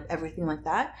through and like everything like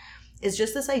that, is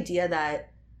just this idea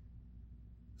that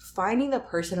finding the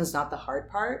person is not the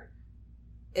hard part.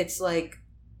 It's like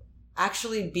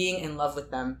actually being in love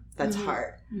with them that's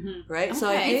hard, right? Okay. So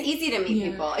I think it's easy to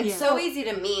meet people. It's so easy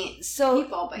to meet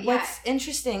people, but what's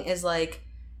interesting is like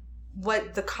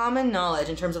what the common knowledge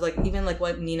in terms of like even like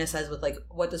what Nina says with like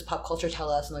what does pop culture tell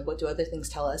us and like what do other things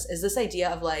tell us is this idea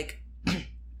of like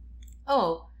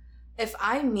oh, if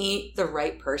I meet the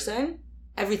right person,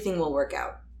 everything will work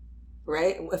out,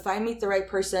 right? If I meet the right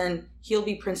person, he'll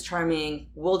be Prince Charming,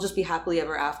 we'll just be happily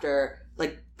ever after,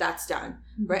 like that's done,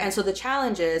 right? And so the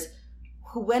challenge is,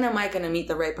 when am I going to meet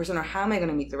the right person, or how am I going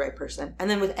to meet the right person? And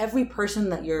then with every person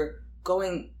that you're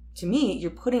going to meet,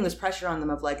 you're putting this pressure on them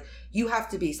of like, you have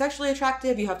to be sexually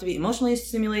attractive, you have to be emotionally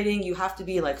stimulating, you have to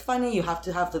be like funny, you have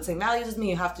to have the same values as me,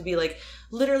 you have to be like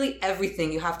literally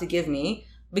everything you have to give me,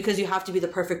 because you have to be the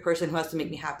perfect person who has to make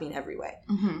me happy in every way,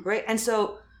 right? And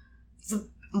so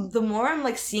the more I'm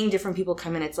like seeing different people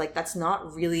come in, it's like that's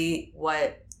not really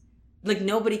what, like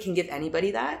nobody can give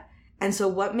anybody that. And so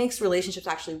what makes relationships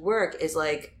actually work is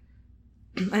like,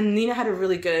 and Nina had a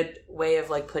really good way of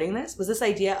like putting this, was this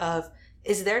idea of,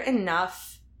 is there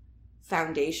enough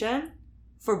foundation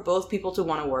for both people to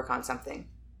want to work on something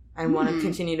and want to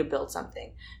continue to build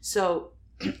something? So,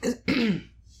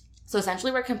 so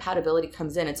essentially where compatibility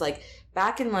comes in, it's like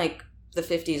back in like the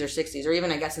 50s or 60s, or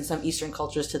even I guess in some Eastern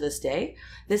cultures to this day,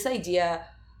 this idea,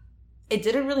 it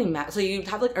didn't really matter. So you'd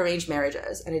have like arranged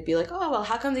marriages and it'd be like, oh, well,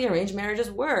 how come the arranged marriages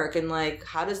work? And like,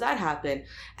 how does that happen?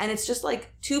 And it's just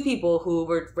like two people who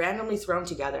were randomly thrown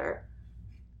together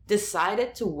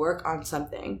decided to work on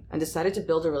something and decided to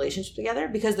build a relationship together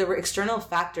because there were external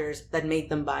factors that made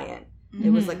them buy in. It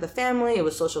was like the family, it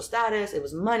was social status, it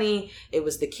was money, it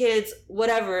was the kids,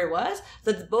 whatever it was,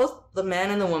 that both the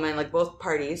man and the woman, like both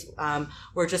parties,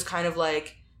 were just kind of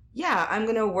like, yeah, I'm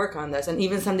going to work on this. And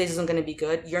even some days isn't going to be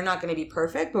good. You're not going to be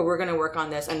perfect, but we're going to work on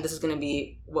this. And this is going to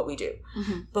be what we do.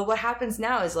 But what happens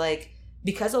now is like,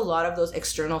 because a lot of those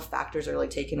external factors are like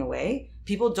taken away,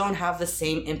 people don't have the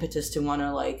same impetus to want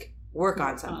to like work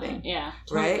on something. Yeah.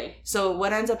 Totally. Right? So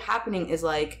what ends up happening is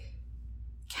like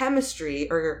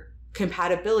chemistry or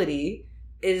compatibility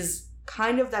is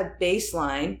kind of that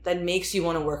baseline that makes you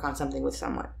want to work on something with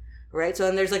someone. Right? So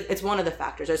then there's like, it's one of the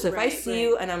factors. Right? So if I see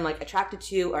you and I'm like attracted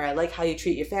to you, or I like how you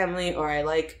treat your family, or I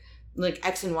like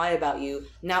X and Y about you,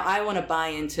 now I want to buy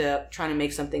into trying to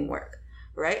make something work.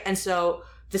 Right? And so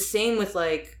the same with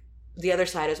like the other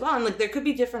side as well. And like there could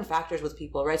be different factors with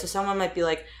people, right? So someone might be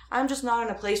like, I'm just not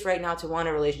in a place right now to want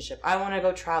a relationship. I want to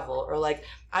go travel, or like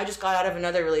I just got out of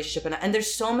another relationship. And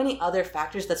there's so many other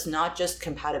factors that's not just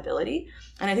compatibility.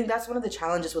 And I think that's one of the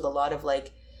challenges with a lot of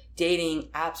like dating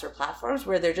apps or platforms,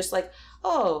 where they're just like,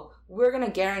 oh, we're going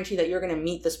to guarantee that you're going to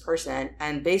meet this person,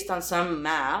 and based on some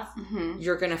math,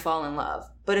 you're going to fall in love.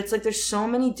 But it's like there's so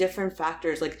many different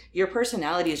factors. Like your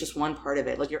personality is just one part of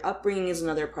it. Like your upbringing is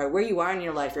another part. Where you are in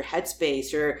your life, your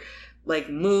headspace, your like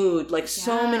mood, like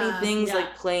so many things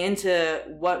like play into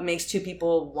what makes two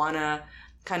people want to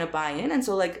kind of buy in. And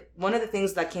so like one of the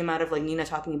things that came out of like Nina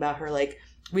talking about her like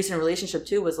recent relationship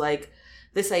too was like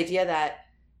this idea that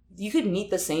you could meet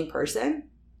the same person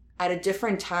at a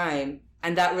different time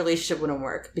and that relationship wouldn't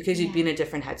work because you'd be in a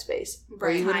different headspace.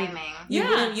 Right.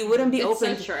 You wouldn't be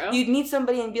open. So true. You'd meet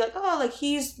somebody and be like, oh, like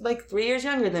he's like 3 years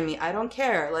younger than me. I don't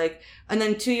care. Like, and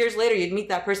then 2 years later you'd meet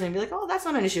that person and be like, oh, that's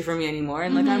not an issue for me anymore.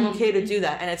 And like, I'm okay to do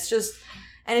that. And it's just,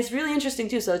 and it's really interesting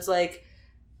too. So it's like,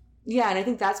 yeah. And I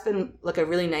think that's been like a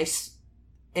really nice,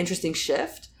 interesting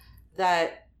shift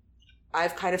that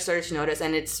I've kind of started to notice,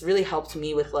 and it's really helped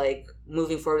me with like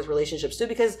moving forward with relationships too,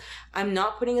 because I'm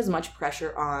not putting as much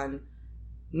pressure on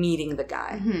meeting the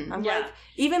guy. I'm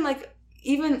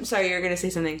even sorry, you're gonna say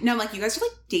something. No, I'm like, you guys are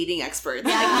like dating experts.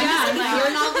 Yeah,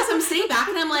 you're not. I'm sitting back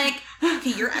and I'm like,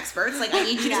 okay, you're experts. Like, I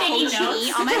need you to coach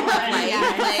me on my love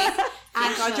life. Like,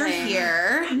 God you're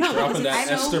here. No, Dropping that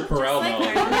Esther Perel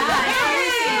knowledge.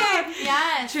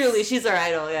 Yes. Truly, she's our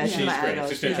idol. Yeah, she's She's my great. idol.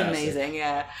 She's She's fantastic. amazing.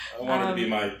 Yeah. I want her to be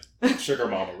my sugar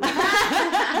mama. Really.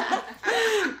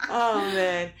 Oh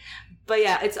man. But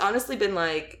yeah, it's honestly been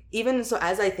like, even so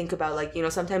as I think about like, you know,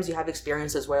 sometimes you have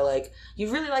experiences where like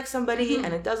you really like somebody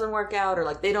and it doesn't work out, or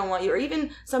like they don't want you, or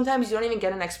even sometimes you don't even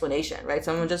get an explanation, right?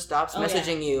 Someone just stops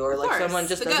messaging you, or like course, someone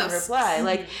just the doesn't ghosts. reply.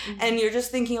 Like, and you're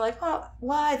just thinking like, oh,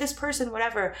 why this person,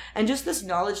 whatever. And just this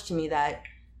knowledge to me that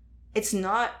it's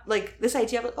not like this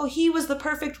idea of like, oh, he was the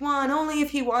perfect one only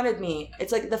if he wanted me.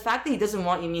 It's like the fact that he doesn't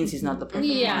want you means he's not the perfect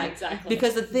one. Yeah, exactly.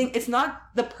 Because the thing, it's not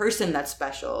the person that's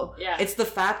special. Yeah. It's the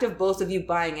fact of both of you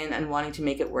buying in and wanting to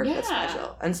make it work that's Yeah.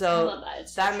 special. And I so love that.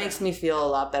 It's that so makes true. me feel a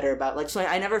lot better about like, so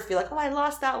I never feel like, oh, I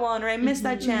lost that one or I missed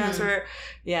that chance or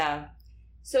yeah.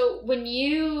 So when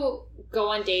you go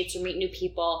on dates or meet new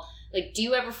people, like, do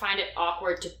you ever find it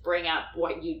awkward to bring up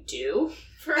what you do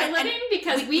for a And- living?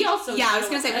 Because we also yeah, I was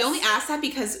do gonna say we this. only asked that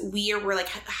because we're like,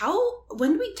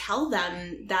 when do we tell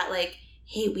them that like,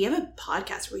 hey, we have a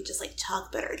podcast where we just like talk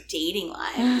about our dating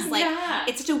lives? Like, Yeah.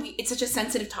 it's such a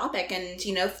sensitive topic, and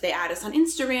you know, if they add us on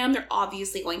Instagram, they're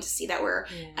obviously going to see that we're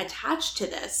attached to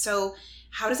this. So,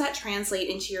 how does that translate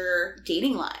into your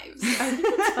dating lives? I think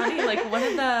it's funny. Like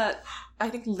I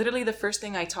think literally the first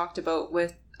thing I talked about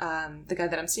with the guy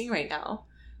that I'm seeing right now,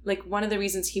 like one of the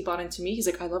reasons he bought into me, he's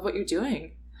like, I love what you're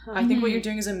doing. I think what you're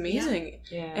doing is amazing.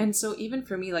 Yeah. And so even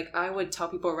for me, like I would tell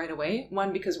people right away,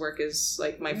 one, because work is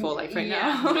like my full life right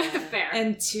Yeah. now. Fair.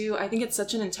 And two, I think it's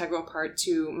such an integral part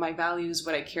to my values,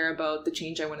 what I care about, the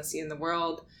change I want to see in the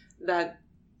world, that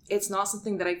it's not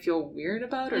something that I feel weird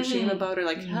about or shame about, or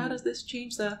like, how does this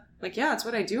change like, yeah, it's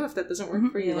what I do. If that doesn't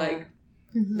work for you, Yeah. like,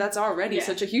 that's already Yeah.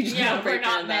 such a huge Yeah, deal we're breaker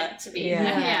not in meant that. to be.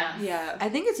 Yeah. Yeah. I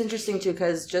think it's interesting too,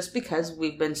 because just because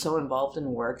we've been so involved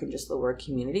in work and just the work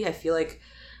community, I feel like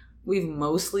we've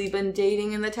mostly been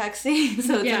dating in the tech scene.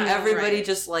 So it's Yeah, like everybody right.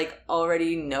 just like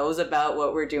already knows about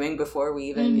what we're doing before we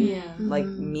even like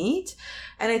meet.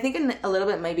 And I think a little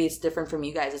bit maybe it's different from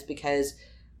you guys is because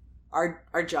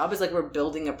our job is like we're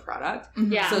building a product.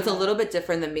 Yeah. So it's a little bit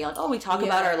different than being like, oh, we talk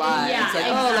about our lives. Yeah, It's like,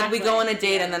 oh, like we go on a exactly.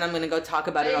 date and then I'm going to go talk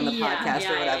about it on the Yeah, podcast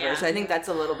yeah, or whatever. yeah. So I think that's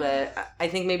a little bit, I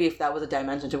think maybe if that was a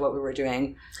dimension to what we were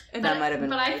doing, that might have been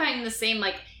But right. I find the same,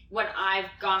 like, when I've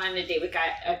gone on a date with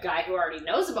a guy who already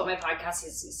knows about my podcast,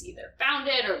 he's either found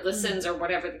it or listens or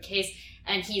whatever the case,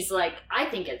 and he's like, I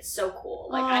think it's so cool.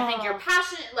 Like, I think you're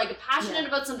passionate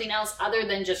about something else other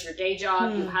than just your day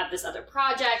job. You have this other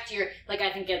project. You're like, I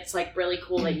think it's like really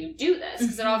cool that you do this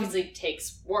because it obviously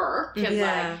takes work and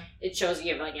like it shows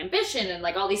you have like ambition and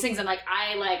like all these things. And like,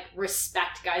 I like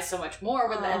respect guys so much more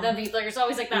with that. And then there's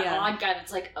always like that odd guy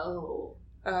that's like, oh.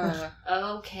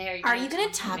 Okay. Are you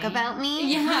gonna talk about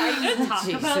me? Yeah, are you gonna talk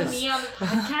about Jesus. me on the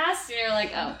podcast? And you're like,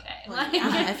 okay. Like,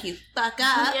 Yeah, if you fuck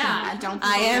up, Yeah. don't.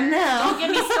 I am now. don't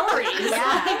give me stories.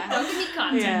 Yeah. Like, don't give me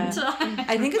content.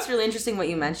 I think it's really interesting what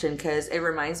you mentioned because it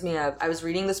reminds me of, I was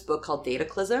reading this book called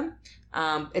Dataclysm.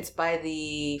 It's by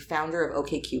the founder of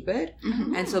OkCupid.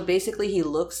 And so basically he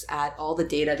looks at all the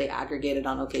data they aggregated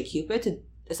on OkCupid to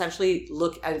essentially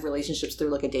look at relationships through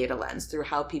like a data lens, through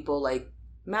how people like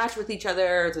match with each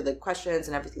other, through the questions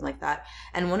and everything like that.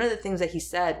 And one of the things that he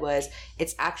said was,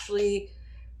 it's actually,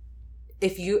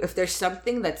 if there's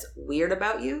something that's weird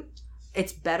about you,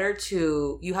 it's better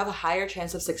you have a higher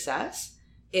chance of success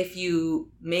if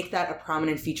you make that a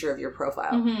prominent feature of your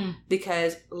profile.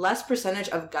 Because less percentage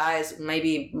of guys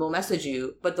maybe will message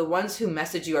you, but the ones who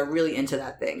message you are really into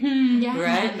that thing. Yeah,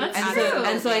 Right? that's and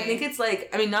true. So I think it's like,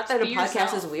 I mean, not that Be a podcast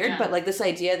yourself, is weird, yeah. but like this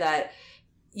idea that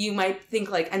you might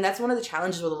think like, and that's one of the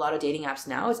challenges with a lot of dating apps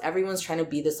now is everyone's trying to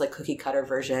be this like cookie cutter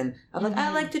version of like, I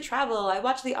like to travel, I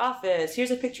watch The Office,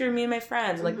 here's a picture of me and my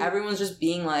friends. Like everyone's just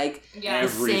being like Yeah. the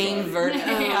same Everybody.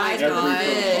 eyes Everybody.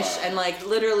 fish, and like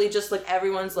literally just like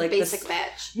everyone's like Basic this,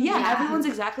 bitch. yeah, everyone's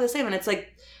exactly the same, and it's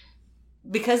like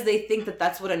because they think that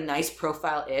that's what a nice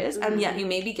profile is, and yet you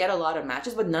maybe get a lot of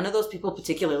matches, but none of those people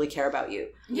particularly care about you.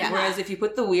 Yeah. Whereas if you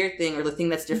put the weird thing or the thing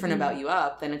that's different about you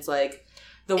up, then it's like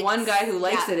the one guy who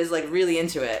likes it is like really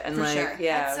into it, and For like sure.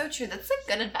 yeah, That's so true. That's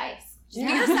like good advice. Just be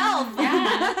Yeah. yourself.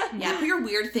 Yeah. Yeah, put your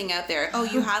weird thing out there. Oh,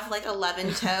 you have like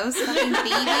 11 toes, fucking baby.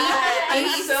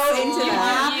 I'm so into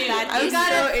that. That You is got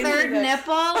so a into third that.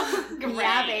 nipple?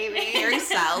 Yeah, baby. Harry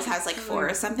Styles has like 4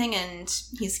 or something, and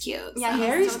he's cute. Yeah, So-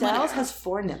 Harry so Styles has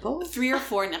 4 nipples? 3 or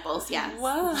 4 nipples, yes.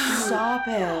 Wow. Stop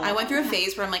it. I went through a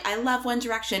phase where I'm like, I love One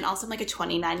Direction. Also, I'm like a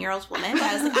 29-year-old woman.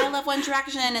 I was like, I love One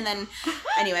Direction. And then,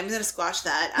 anyway, I'm going to squash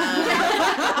that.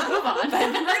 Move on.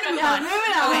 But we're going to move on.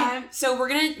 moving on. Okay, so we're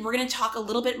gonna talk a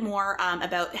little bit more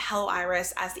about Hello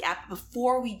Iris as the app.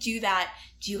 Before we do that,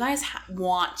 do you guys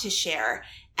want to share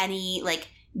any like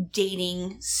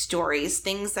dating stories,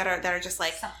 things that are just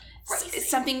like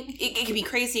something? It can be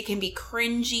crazy, it can be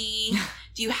cringy.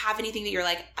 Do you have anything that you're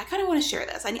like, I kind of want to share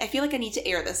this? I feel like I need to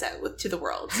air this out to the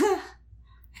world.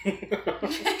 Put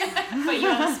you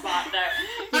on the spot there.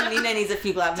 Nina needs a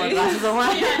few more glasses of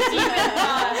wine.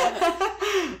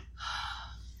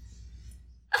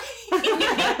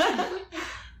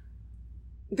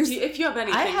 If you have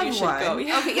anything, I have you should one. go.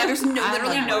 Yeah. Okay, yeah, there's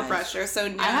literally have no one. pressure. So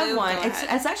I have one. Go ahead.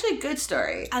 It's actually a good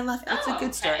story. I love it. It's a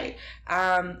good story.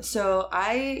 So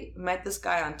I met this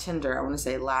guy on Tinder, I want to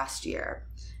say last year.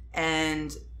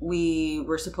 And we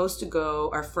were supposed to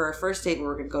go, for our first date, we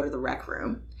were going to go to the rec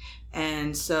room.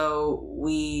 And so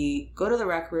we go to the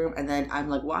rec room, and then I'm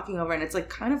like walking over, and it's like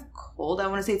kind of cold. I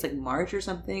want to say it's like March or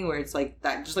something, where it's like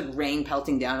that, just like rain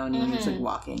pelting down on you, and he's like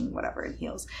walking, whatever, in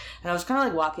heels. And I was kind of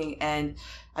like walking, and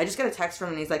I just get a text from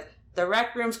him, and he's like, the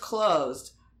rec room's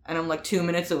closed. And I'm like 2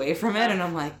 minutes away from it, and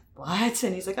I'm like, what?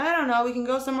 And he's like, I don't know, we can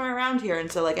go somewhere around here.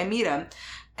 And so like I meet him.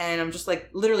 And I'm just like,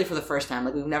 literally for the first time,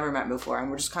 like we've never met before.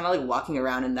 And we're just kind of like walking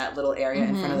around in that little area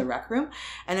in front of the rec room.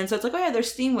 And then so it's like, oh yeah,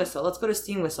 there's Steam Whistle. Let's go to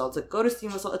Steam Whistle. It's like, go to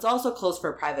Steam Whistle. It's also closed for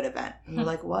a private event. And we're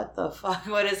like, what the fuck?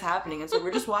 What is happening? And so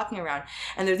we're just walking around.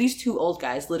 And there are these 2 old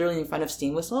guys literally in front of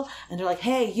Steam Whistle. And they're like,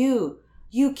 hey, you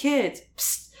kids,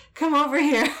 psst, come over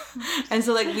here. And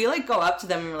so like we like go up to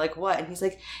them and we're like, what? And he's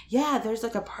like, yeah, there's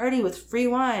like a party with free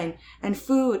wine and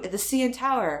food at the CN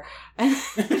Tower. And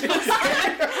do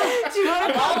you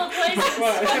want to All the places.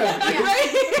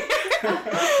 Right?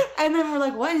 And then we're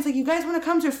like, what? And he's like, you guys want to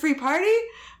come to a free party?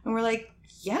 And we're like,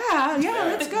 yeah,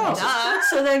 let's go.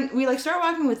 So then we like start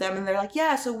walking with them, and they're like,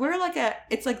 yeah, so we're like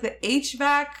it's like the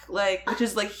HVAC, like, which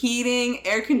is like heating,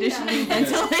 air conditioning,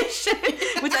 ventilation,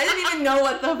 which I didn't even know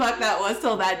what the fuck that was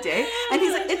till that day. And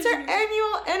he's like, it's our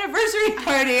annual anniversary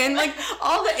party, and like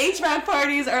all the HVAC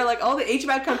parties are like, all the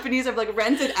HVAC companies have like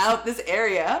rented out this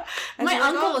area. And My so we're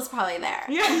like, uncle oh. was probably there.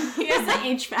 Yeah. He has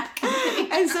an HVAC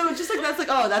company. And so just like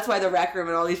that's why the rec room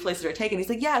and all these places are taken. He's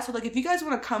like, yeah, so like if you guys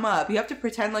want to come up, you have to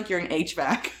pretend like you're an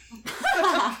HVAC. And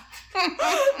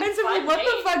so we're like, what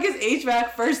the fuck is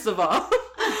HVAC first of all?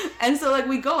 And so like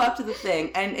we go up to the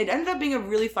thing, and it ended up being a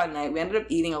really fun night. We ended up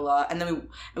eating a lot, and then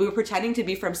we were pretending to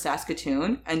be from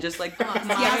Saskatoon and just like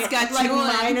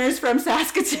miners from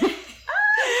Saskatoon.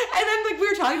 And then like we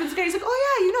were talking to this guy, he's like,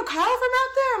 oh yeah, you know Kyle from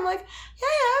out there? I'm like, yeah,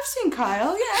 I've seen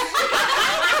Kyle, yeah.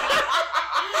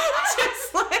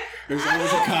 Just like There's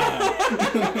always a Kyle.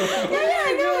 yeah,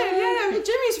 I know him. Yeah,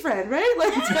 Jimmy's friend, right?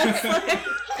 Like, just like,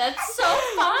 That's so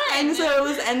fun. and so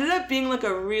it ended up being like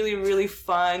a really, really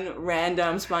fun,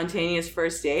 random, spontaneous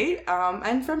first date,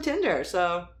 and from Tinder.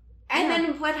 So And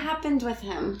then what happened with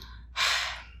him?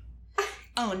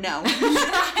 Oh no.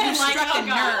 I'm like, struck a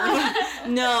God.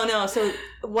 no. So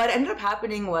what ended up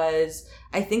happening was,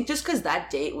 I think just because that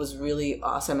date was really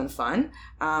awesome and fun,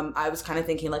 I was kind of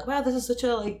thinking like, wow, this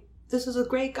is a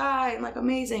great guy and like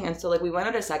amazing. And so like we went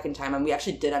out a second time, and we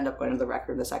actually did end up going to the rec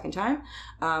room the second time.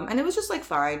 And it was just like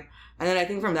fine. And then I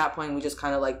think from that point we just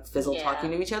kind of like fizzled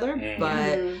talking to each other. Mm.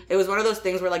 But it was one of those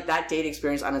things where like that date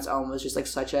experience on its own was just like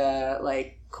such a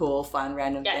like cool, fun,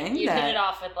 random Yeah, thing. you hit it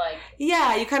off with like,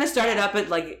 Yeah, you kind of started up at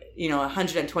like,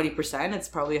 120%. It's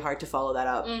probably hard to follow that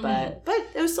up, but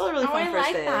it was still a really fun I first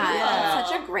like date. that. Yeah. That's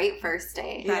such a great first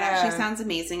date. That Yeah. actually sounds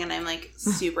amazing, and I'm like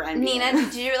super envious. Nina,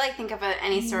 did you like think of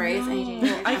any stories?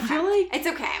 I feel like It's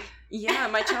okay. yeah,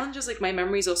 my challenge is like my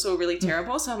memory's also really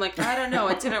terrible, so I'm like, I don't know,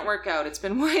 it didn't work out. It's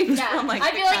been wiped yeah. from like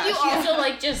I the feel like you cache. also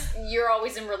like you're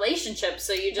always in relationships,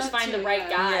 so you just That find the too, right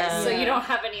guys, yeah. so you don't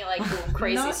have any like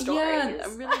crazy Not- stories. Yeah,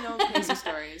 really no crazy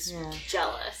stories. Yeah.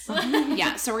 Jealous.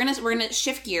 Yeah, so we're gonna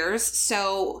shift gears.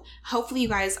 So hopefully you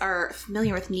guys are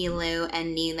familiar with Nilu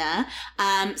and Nina.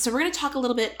 So we're gonna talk a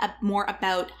little bit more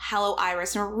about Hello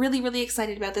Iris, and we're really, really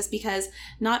excited about this because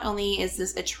not only is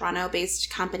this a Toronto-based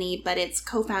company, but it's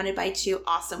co-founded by by 2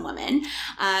 awesome women.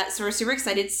 So we're super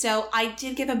excited. So I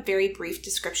did give a very brief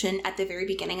description at the very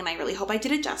beginning, and I really hope I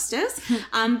did it justice.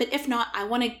 But if not, I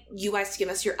want you guys to give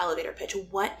us your elevator pitch.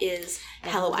 What is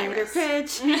Hello Elevator Iris?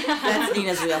 pitch. That's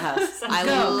Nina's wheelhouse. I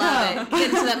love it. Get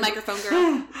into that microphone,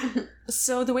 girl.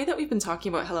 So the way that we've been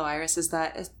talking about Hello Iris is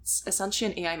that it's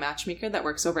essentially an AI matchmaker that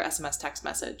works over SMS text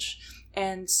message.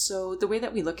 And so the way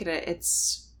that we look at it,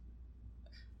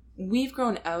 we've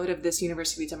grown out of this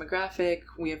university demographic.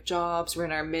 We have jobs. We're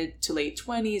in our mid to late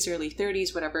 20s, early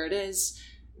 30s, whatever it is.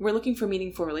 We're looking for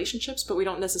meaningful relationships, but we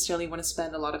don't necessarily want to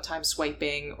spend a lot of time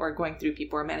swiping or going through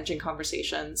people or managing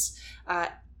conversations.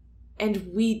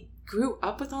 And we grew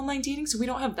up with online dating, so we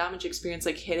don't have that much experience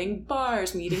like hitting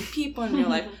bars, meeting people in real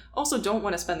life. Also don't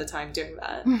want to spend the time doing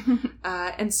that.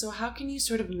 And so how can you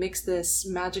sort of mix this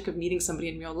magic of meeting somebody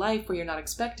in real life where you're not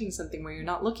expecting something, where you're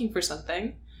not looking for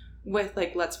something, with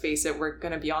like, let's face it, we're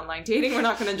going to be online dating. We're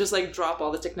not going to just like drop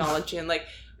all the technology and like,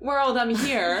 world, I'm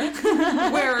here.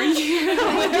 Where are you?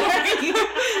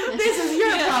 This is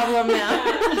your problem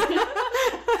now.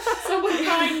 Someone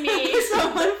find me.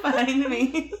 Someone find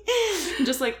me.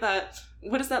 Just like that.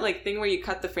 What is that like thing where you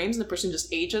cut the frames and the person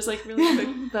just ages like really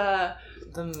quick? The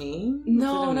meme?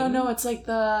 No. It's like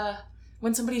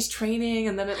when somebody's training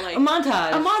and then it like a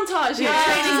montage.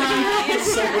 Yeah.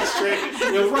 It's so much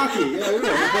training. Yo, Rocky.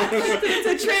 Yeah.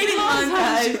 It's a training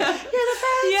montage. You're the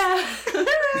best. Yeah.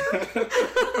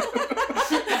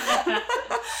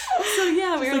 So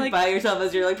yeah, we were like by yourself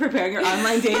as you're like preparing your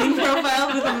online dating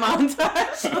profile with a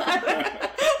montage.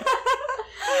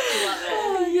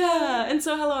 Oh, yeah. And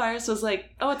so Hello Iris was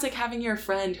like, it's like having your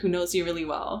friend who knows you really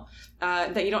well,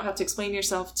 that you don't have to explain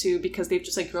yourself to because they've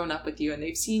just like grown up with you and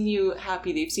they've seen you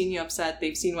happy, they've seen you upset,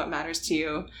 they've seen what matters to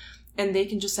you, and they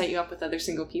can just set you up with other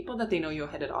single people that they know you'll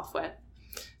hit it off with.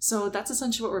 So that's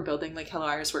essentially what we're building. Like Hello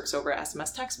Iris works over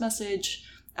SMS text message.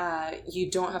 You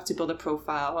don't have to build a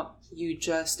profile. You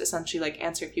just essentially like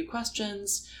answer a few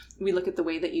questions. We look at the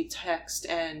way that you text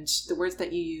and the words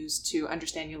that you use to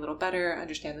understand you a little better,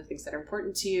 understand the things that are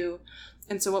important to you.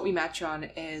 And so what we match you on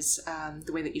is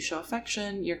the way that you show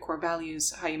affection, your core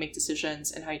values, how you make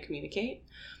decisions, and how you communicate.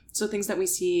 So things that we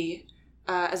see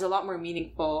as a lot more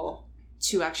meaningful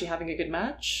to actually having a good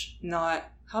match, not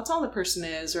how tall the person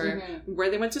is or where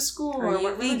they went to school or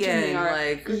what religion they are.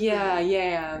 Like,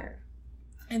 yeah.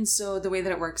 And so the way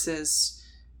that it works is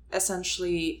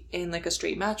essentially in like a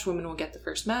straight match, women will get the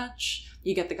first match.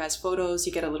 You get the guy's photos,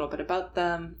 you get a little bit about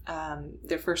them,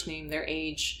 their first name, their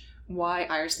age, why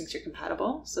Iris thinks you're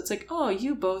compatible. So it's like,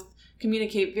 you both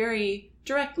communicate very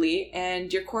directly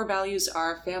and your core values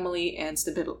are family and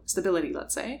stability,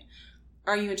 let's say.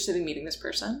 Are you interested in meeting this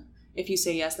person? If you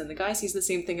say yes, then the guy sees the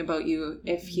same thing about you.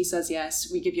 If he says yes,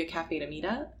 we give you a cafe to meet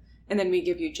at, and then we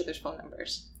give you each other's phone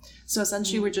numbers. So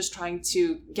essentially, we're just trying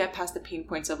to get past the pain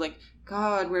points of like,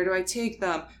 God, where do I take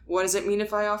them? What does it mean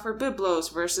if I offer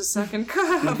biblos versus second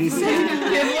cups?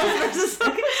 Biblos versus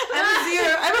second.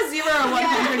 I'm a 0 or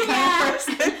 100 kind of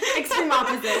person. Extreme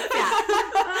opposite. Yeah.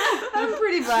 I'm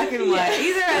pretty black and white.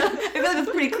 Either I feel like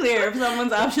it's pretty clear if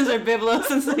someone's options are biblos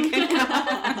and second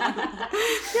cup.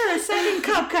 You're a second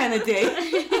cup kind of date.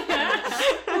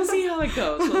 We'll see how it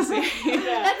goes. We'll see.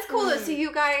 That's cool though. So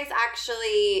you guys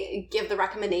actually give the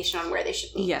recommendation on where they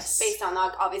should meet. Yes. Based on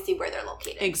obviously where they're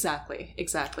located. Exactly.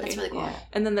 That's really cool. Yeah.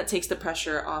 And then that takes the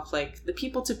pressure off like the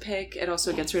people to pick. It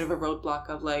also gets rid of a roadblock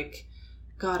of like,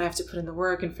 God, I have to put in the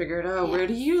work and figure it out. Yeah. Where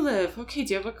do you live? Okay,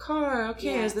 do you have a car?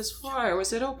 Okay, is this far?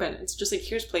 Was it open? It's just like,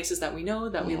 here's places that we know,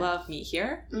 that we love, meet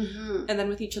here. Mm-hmm. And then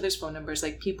with each other's phone numbers,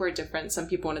 like people are different. Some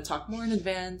people want to talk more in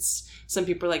advance. Some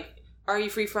people are like, are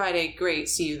you free Friday? Great,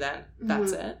 see you then.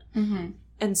 That's it. Mm-hmm.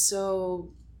 And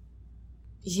so,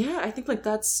 yeah, I think like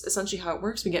that's essentially how it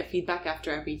works. We get feedback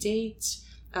after every date.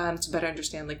 To better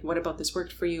understand like what about this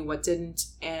worked for you, what didn't,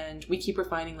 and we keep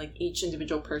refining like each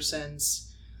individual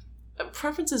person's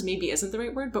preferences. Maybe isn't the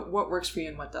right word, but what works for you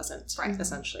and what doesn't, right?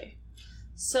 Essentially.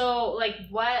 So like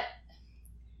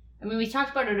we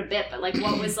talked about it a bit, but like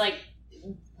what was like,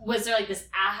 was there like this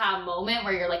aha moment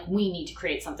where you're like, we need to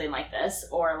create something like this,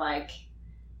 or like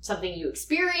something you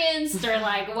experienced, or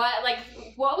like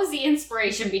what was the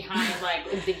inspiration behind,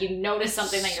 like, did you notice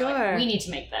something that you're like, we need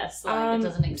to make this, like it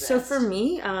doesn't exist? So for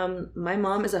me, my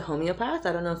mom is a homeopath.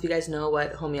 I don't know if you guys know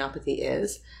what homeopathy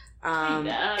is.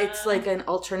 It's like an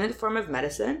alternative form of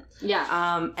medicine.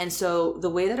 Yeah. And so the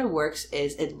way that it works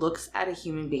is it looks at a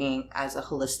human being as a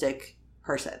holistic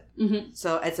person. Mm-hmm.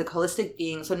 So it's a holistic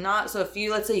being. So if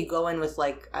you, let's say you go in with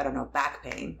like, I don't know, back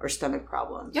pain or stomach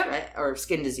problems, right? Or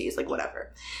skin disease, like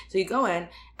whatever. So you go in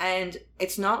and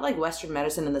it's not like Western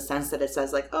medicine in the sense that it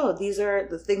says like, oh, these are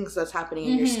the things that's happening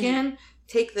in your skin.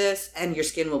 take this and your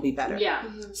skin will be better. Yeah.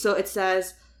 So it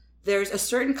says there's a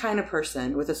certain kind of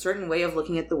person with a certain way of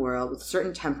looking at the world, with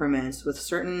certain temperaments, with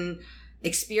certain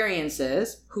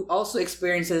experiences, who also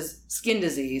experiences skin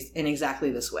disease in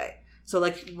exactly this way. So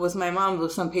like with my mom,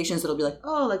 with some patients, it'll be like,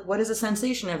 oh, like what is the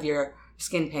sensation of your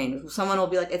skin pain? Someone will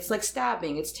be like, it's like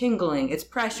stabbing, it's tingling, it's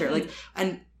pressure. Like,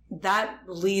 and that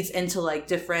leads into like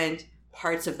different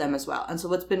parts of them as well. And so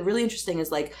what's been really interesting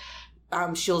is like,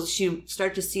 she'll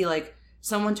start to see like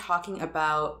someone talking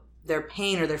about their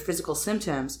pain or their physical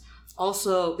symptoms.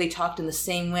 Also, they talked in the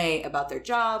same way about their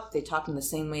job. They talked in the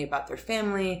same way about their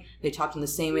family. They talked in the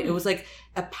same way. It was like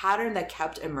a pattern that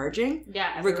kept emerging,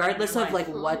 regardless of like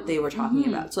what they were talking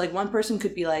about. So like one person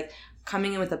could be like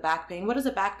coming in with a back pain. What does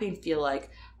a back pain feel like?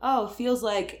 Oh, it feels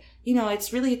like, you know,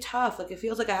 it's really tough. Like it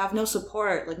feels like I have no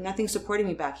support. Like nothing's supporting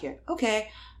me back here. Okay.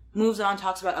 Moves on,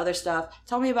 talks about other stuff.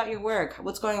 Tell me about your work.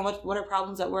 What's going on? What are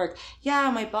problems at work? Yeah,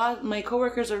 my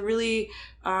coworkers are really,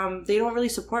 they don't really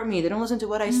support me. They don't listen to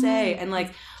what I say. And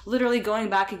like literally going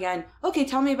back again. Okay,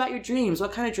 tell me about your dreams.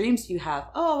 What kind of dreams do you have?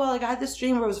 Oh, well, like I had this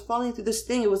dream where I was falling through this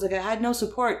thing. It was like I had no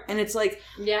support. And it's like,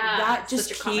 that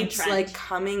just keeps like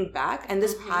coming back. And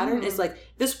this pattern is like,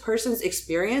 this person's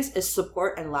experience is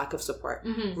support and lack of support,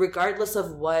 regardless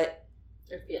of what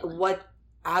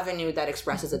avenue that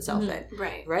expresses itself in.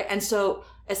 Right. And so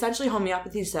essentially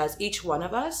homeopathy says each one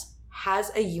of us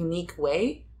has a unique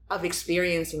way of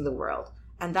experiencing the world.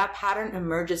 And that pattern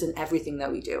emerges in everything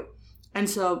that we do. And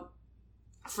so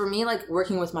for me, like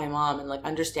working with my mom and like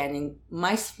understanding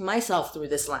myself through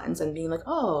this lens and being like,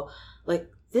 oh, like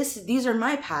these are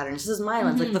my patterns. This is my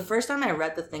lens. Like the first time I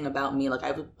read the thing about me, like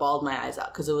I bawled my eyes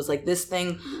out because it was like this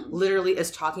thing literally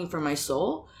is talking from my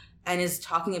soul and is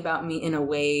talking about me in a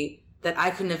way that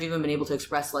I couldn't have even been able to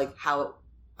express like how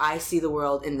I see the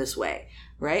world in this way,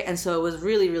 right? And so it was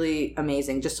really, really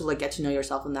amazing just to like get to know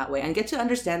yourself in that way and get to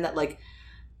understand that like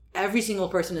every single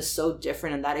person is so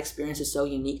different and that experience is so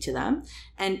unique to them.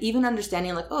 And even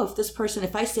understanding like, oh,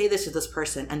 if I say this to this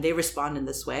person and they respond in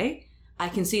this way, I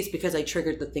can see it's because I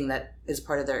triggered the thing that is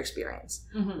part of their experience,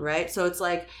 right? So it's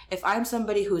like, if I'm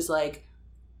somebody who's like,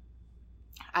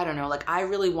 I don't know, like I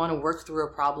really want to work through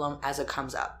a problem as it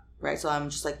comes up. Right. So I'm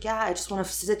just like, yeah,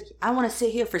 I want to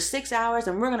sit here for 6 hours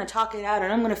and we're going to talk it out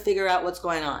and I'm going to figure out what's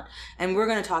going on and we're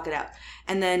going to talk it out.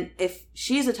 And then if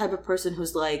she's the type of person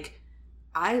who's like,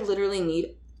 I literally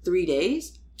need 3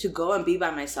 days to go and be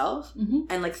by myself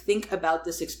and like think about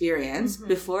this experience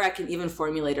before I can even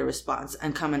formulate a response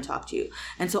and come and talk to you.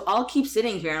 And so I'll keep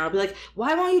sitting here and I'll be like,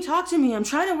 why won't you talk to me? I'm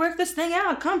trying to work this thing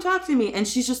out. Come talk to me. And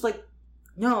she's just like,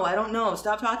 no, I don't know.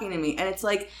 Stop talking to me. And it's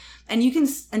like,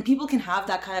 and people can have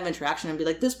that kind of interaction and be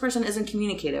like, this person isn't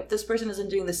communicative. This person isn't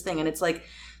doing this thing. And it's like,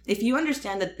 if you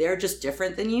understand that they're just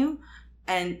different than you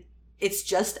and it's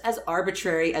just as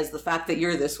arbitrary as the fact that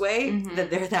you're this way, that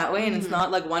they're that way. And it's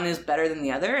not like one is better than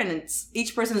the other. And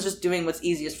each person is just doing what's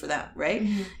easiest for them. Right.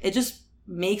 It just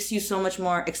makes you so much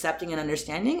more accepting and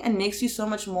understanding and makes you so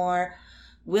much more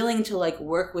willing to like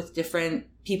work with different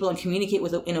people and communicate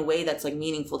with in a way that's like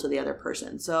meaningful to the other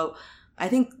person. So I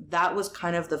think that was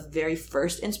kind of the very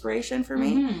first inspiration for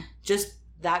me. Just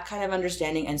that kind of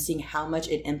understanding and seeing how much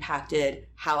it impacted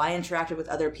how I interacted with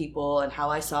other people and how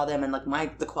I saw them and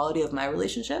like the quality of my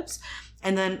relationships.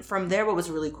 And then from there, what was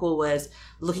really cool was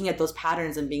looking at those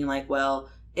patterns and being like, well,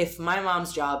 if my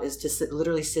mom's job is to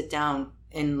literally sit down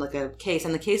in like a case,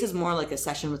 and the case is more like a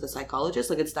session with a psychologist,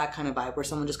 like it's that kind of vibe where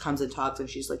someone just comes and talks and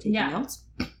she's like taking notes.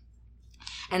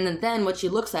 And then what she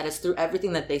looks at is through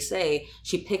everything that they say,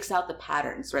 she picks out the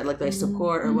patterns, right? Like they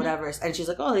support or whatever. And she's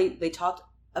like, oh, they talked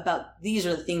about these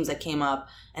are the things that came up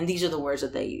and these are the words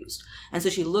that they used. And so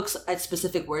she looks at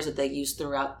specific words that they used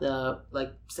throughout the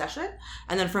like session.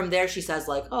 And then from there she says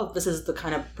like, oh, this is the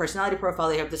kind of personality profile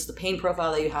they have, this is the pain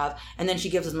profile that you have. And then she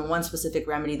gives them one specific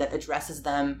remedy that addresses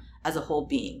them as a whole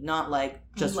being, not like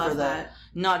just for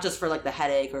not just for like the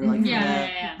headache or like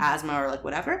asthma or like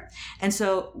whatever. And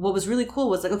so what was really cool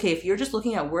was like, okay, if you're just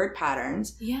looking at word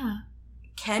patterns,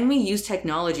 can we use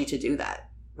technology to do that?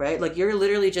 Right? Like you're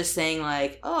literally just saying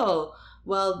like, oh,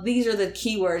 well, these are the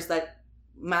keywords that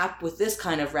map with this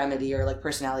kind of remedy or like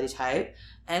personality type.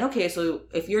 And okay, so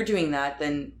if you're doing that,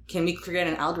 then can we create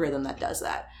an algorithm that does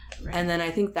that? Right. And then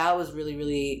I think that was really,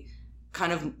 really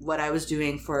kind of what I was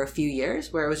doing for a few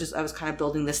years, where I was kind of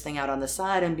building this thing out on the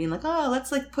side and being like, oh,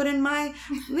 let's like put in my,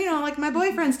 like my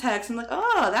boyfriend's text and like,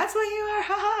 oh, that's what you are,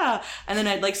 haha. And then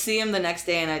I'd like see him the next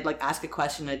day and I'd like ask a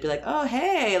question. And I'd be like, oh,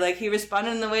 hey, like he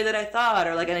responded in the way that I thought,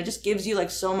 or like, and it just gives you like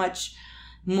so much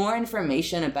more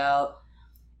information about,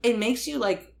 it makes you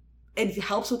like, it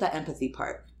helps with that empathy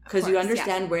part. because you course,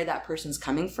 understand where that person's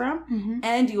coming from, Mm-hmm.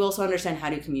 and you also understand how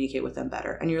to communicate with them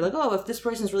better. And you're like, oh, if this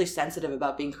person's really sensitive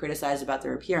about being criticized about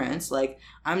their appearance, like,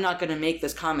 I'm not going to make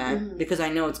this comment because I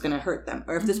know it's going to hurt them.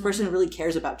 Or if this person really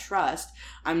cares about trust,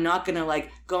 I'm not going to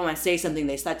like go and say something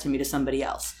they said to me to somebody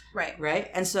else. Right. Right.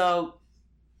 And so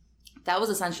that was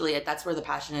essentially it. That's where the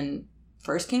passion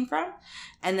first came from.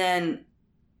 And then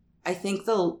I think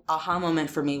the aha moment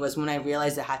for me was when I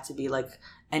realized it had to be like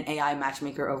an AI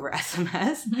matchmaker over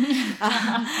SMS.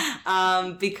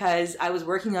 Because I was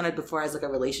working on it before as like a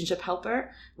relationship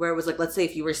helper, where it was like, let's say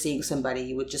if you were seeing somebody,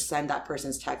 you would just send that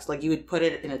person's text. Like you would put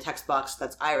it in a text box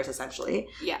that's Iris essentially.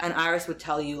 Yeah. And Iris would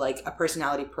tell you like a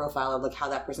personality profile of like how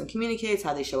that person communicates,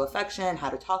 how they show affection, how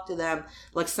to talk to them,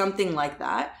 like something like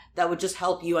that, that would just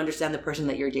help you understand the person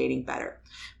that you're dating better.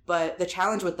 But the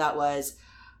challenge with that was,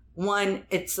 one,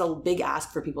 it's a big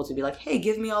ask for people to be like, hey,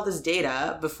 give me all this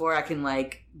data before I can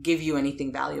like give you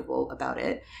anything valuable about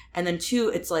it. And then two,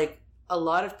 it's like a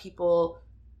lot of people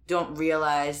don't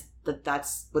realize that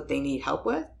that's what they need help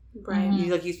with. Right.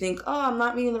 You think, oh, I'm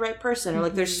not meeting the right person. Or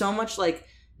like there's so much like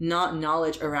not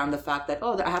knowledge around the fact that,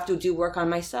 oh, I have to do work on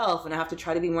myself and I have to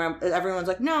try to be more. Everyone's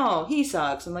like, no, he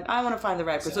sucks. I'm like, I want to find the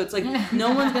right person. So it's like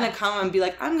no one's going to come and be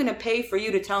like, I'm going to pay for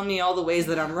you to tell me all the ways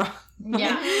that I'm wrong.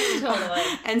 Yeah, totally.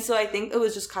 And so I think it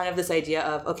was just kind of this idea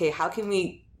of, okay, how can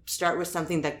we start with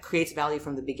something that creates value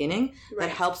from the beginning, that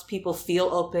helps people feel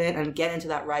open and get into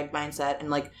that right mindset and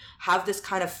like have this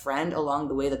kind of friend along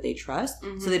the way that they trust,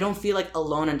 so they don't feel like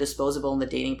alone and disposable in the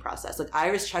dating process. Like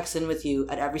Iris checks in with you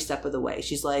at every step of the way.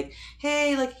 She's like,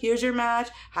 hey, like here's your match.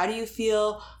 How do you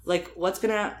feel? Like what's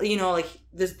gonna, like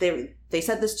this, they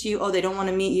said this to you. Oh, they don't want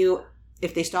to meet you.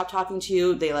 If they stop talking to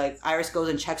you, they like, Iris goes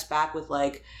and checks back with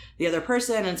like the other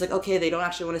person and it's like, okay, they don't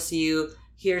actually want to see you.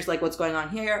 Here's like what's going on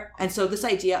here. And so this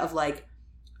idea of like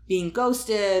being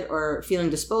ghosted or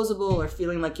feeling disposable or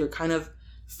feeling like you're kind of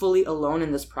fully alone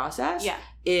in this process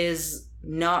is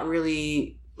not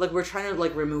really like, we're trying to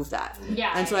like remove that.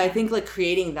 Yeah. And so I think like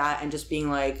creating that and just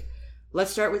being like,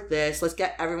 let's start with this. Let's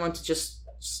get everyone to just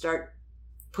start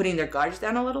putting their guards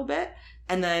down a little bit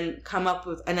and then come up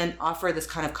with, and then offer this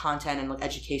kind of content and like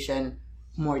education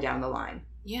more down the line.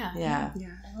 Yeah. Yeah.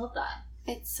 I love that.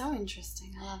 It's so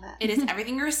interesting. I love it. It is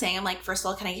everything you were saying. I'm like, first of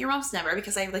all, can I get your mom's number?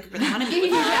 Because I like really want to meet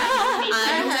with you. We'll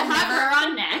I've have never- her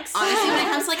on next. Honestly, when it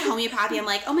comes to like homeopathy, I'm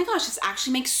like, oh my gosh, this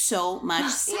actually makes so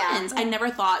much sense. I never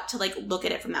thought to like look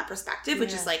at it from that perspective,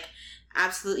 which is like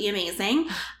absolutely amazing.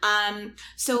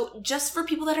 So just for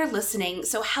people that are listening,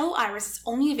 so Hello Iris is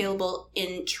only available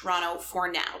in Toronto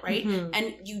for now, right?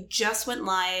 And you just went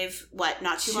live,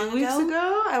 not too long ago? 2 weeks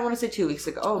ago? I want to say 2 weeks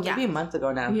ago. Oh, maybe a month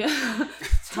ago now. Yeah.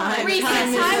 Time is.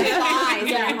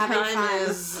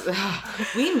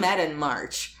 We met in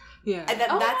March. Yeah. And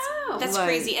that's Like,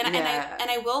 crazy. And yeah.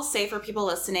 I will say for people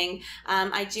listening,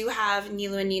 I do have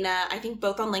Nilu and Nina, I think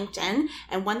both on LinkedIn.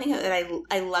 And one thing that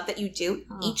I love that you do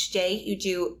each day, you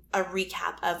do a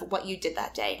recap of what you did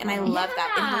that day. And I love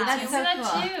that. It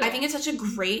holds you- I think it's such a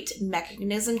great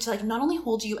mechanism to like not only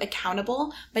hold you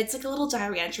accountable, but it's like a little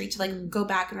diary entry to like go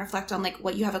back and reflect on like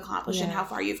what you have accomplished and how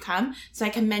far you've come. So I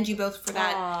commend you both for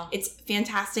that. Aw. It's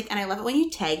fantastic. And I love it when you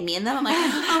tag me in them. I'm like,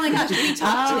 oh my gosh, did we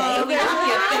talk today?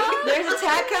 There's a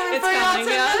tag coming It's for y'all coming,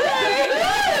 tonight.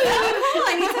 I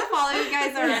need to follow you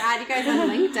guys or add you guys on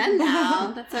LinkedIn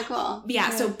now. That's so cool. Yeah,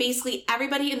 so basically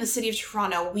everybody in the city of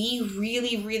Toronto, we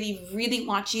really, really, really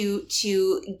want you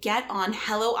to get on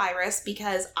Hello Iris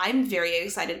because I'm very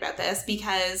excited about this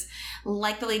because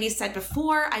like the ladies said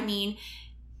before, I mean,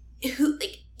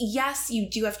 yes, you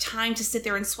do have time to sit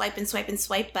there and swipe and swipe and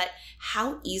swipe, but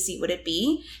how easy would it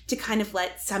be to kind of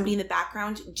let somebody in the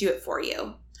background do it for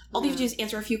you? All you have to do is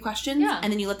answer a few questions,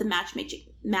 and then you let the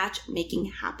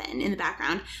matchmaking happen in the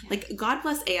background. Like, God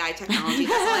bless AI technology.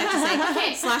 That's all I have to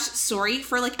say. Slash, sorry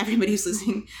for like everybody who's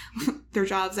losing their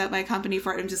jobs at my company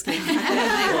for it. I'm just kidding.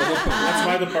 That's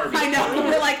why the part. I know.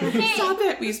 We're like, stop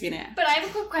it. We used to be an ad. But I have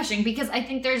a quick question because I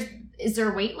think is there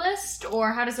a wait list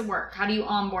or how does it work? How do you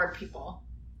onboard people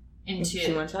into Do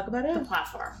you want to talk about the it?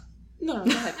 platform? No,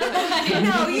 go ahead.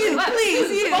 No, you,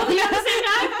 please, you. Both of you at the same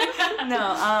time?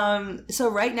 No, so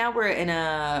right now we're in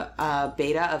a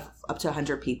beta of up to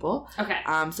 100 people. Okay.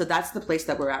 So that's the place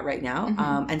that we're at right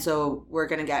now. And so we're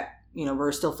going to get,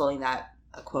 we're still filling that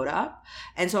quota up.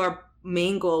 And so our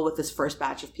main goal with this first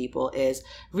batch of people is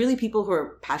really people who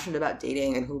are passionate about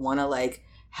dating and who want to like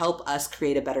help us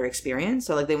create a better experience.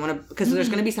 So like they want to, because there's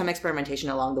going to be some experimentation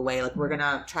along the way. Like we're going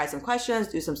to try some questions,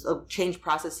 do some change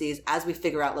processes as we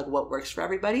figure out like what works for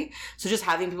everybody. So just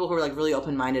having people who are like really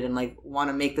open-minded and like want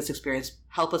to make this experience,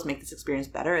 help us make this experience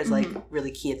better is like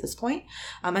really key at this point.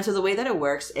 And so the way that it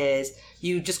works is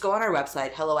you just go on our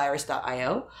website,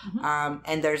 helloiris.io,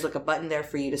 and there's like a button there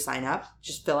for you to sign up.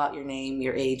 Just fill out your name,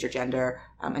 your age, your gender,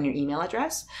 and your email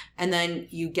address. And then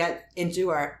you get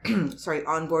into our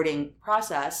onboarding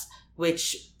process,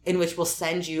 in which we'll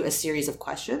send you a series of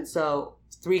questions. So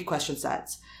 3 question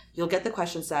sets. You'll get the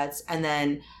question sets and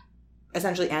then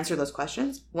essentially answer those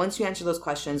questions. Once you answer those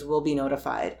questions, we'll be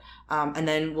notified. And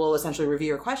then we'll essentially review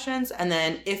your questions. And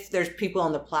then if there's people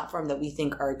on the platform that we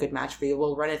think are a good match for you,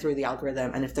 we'll run it through the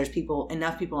algorithm. And if there's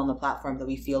enough people on the platform that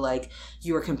we feel like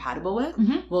you are compatible with,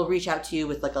 we'll reach out to you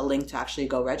with like a link to actually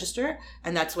go register.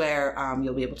 And that's where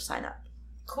you'll be able to sign up.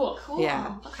 Cool.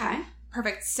 Yeah. Okay.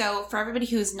 Perfect. So for everybody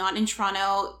who's not in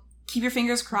Toronto, keep your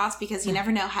fingers crossed because you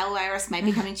never know. Hello Iris might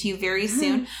be coming to you very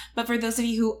soon. But for those of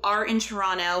you who are in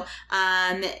Toronto,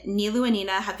 Nilu and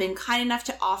Nina have been kind enough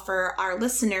to offer our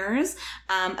listeners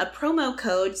a promo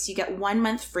code so you get 1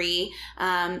 month free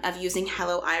of using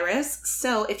Hello Iris.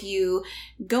 So if you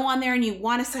go on there and you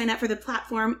want to sign up for the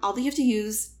platform, all you have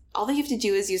to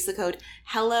do is use the code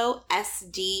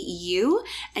HelloSDU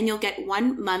and you'll get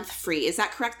 1 month free. Is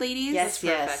that correct, ladies?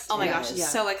 Yes. Oh my gosh, it's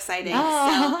so exciting.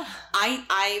 So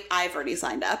I've already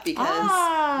signed up because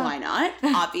why not?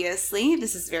 Obviously,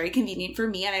 this is very convenient for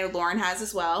me and I know Lauren has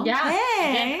as well. Yeah.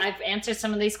 Hey. Again, I've answered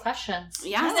some of these questions.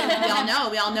 Yeah, so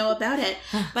we all know about it.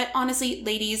 But honestly,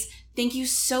 ladies, thank you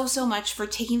so much for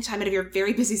taking the time out of your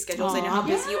very busy schedules. I know how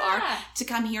busy you are to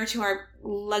come here to our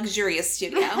luxurious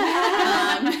studio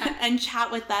and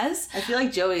chat with us. I feel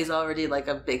like Joey's already like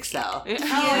a big sell. A big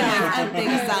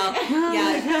sell.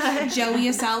 Yeah, Joey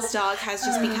Asal's dog has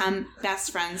just become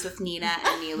best friends with Nina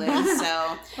and Nilu.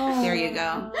 So there you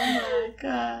go. Oh my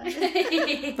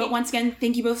god. But once again,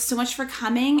 thank you both so much for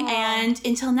coming. And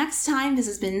until next time, this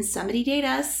has been Somebody Date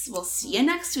Us. We'll see you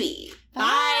next week.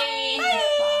 Bye.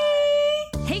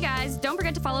 Hey guys, don't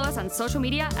forget to follow us on social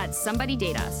media at Somebody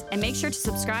Date Us and make sure to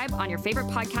subscribe on your favorite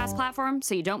podcast platform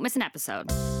so you don't miss an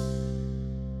episode.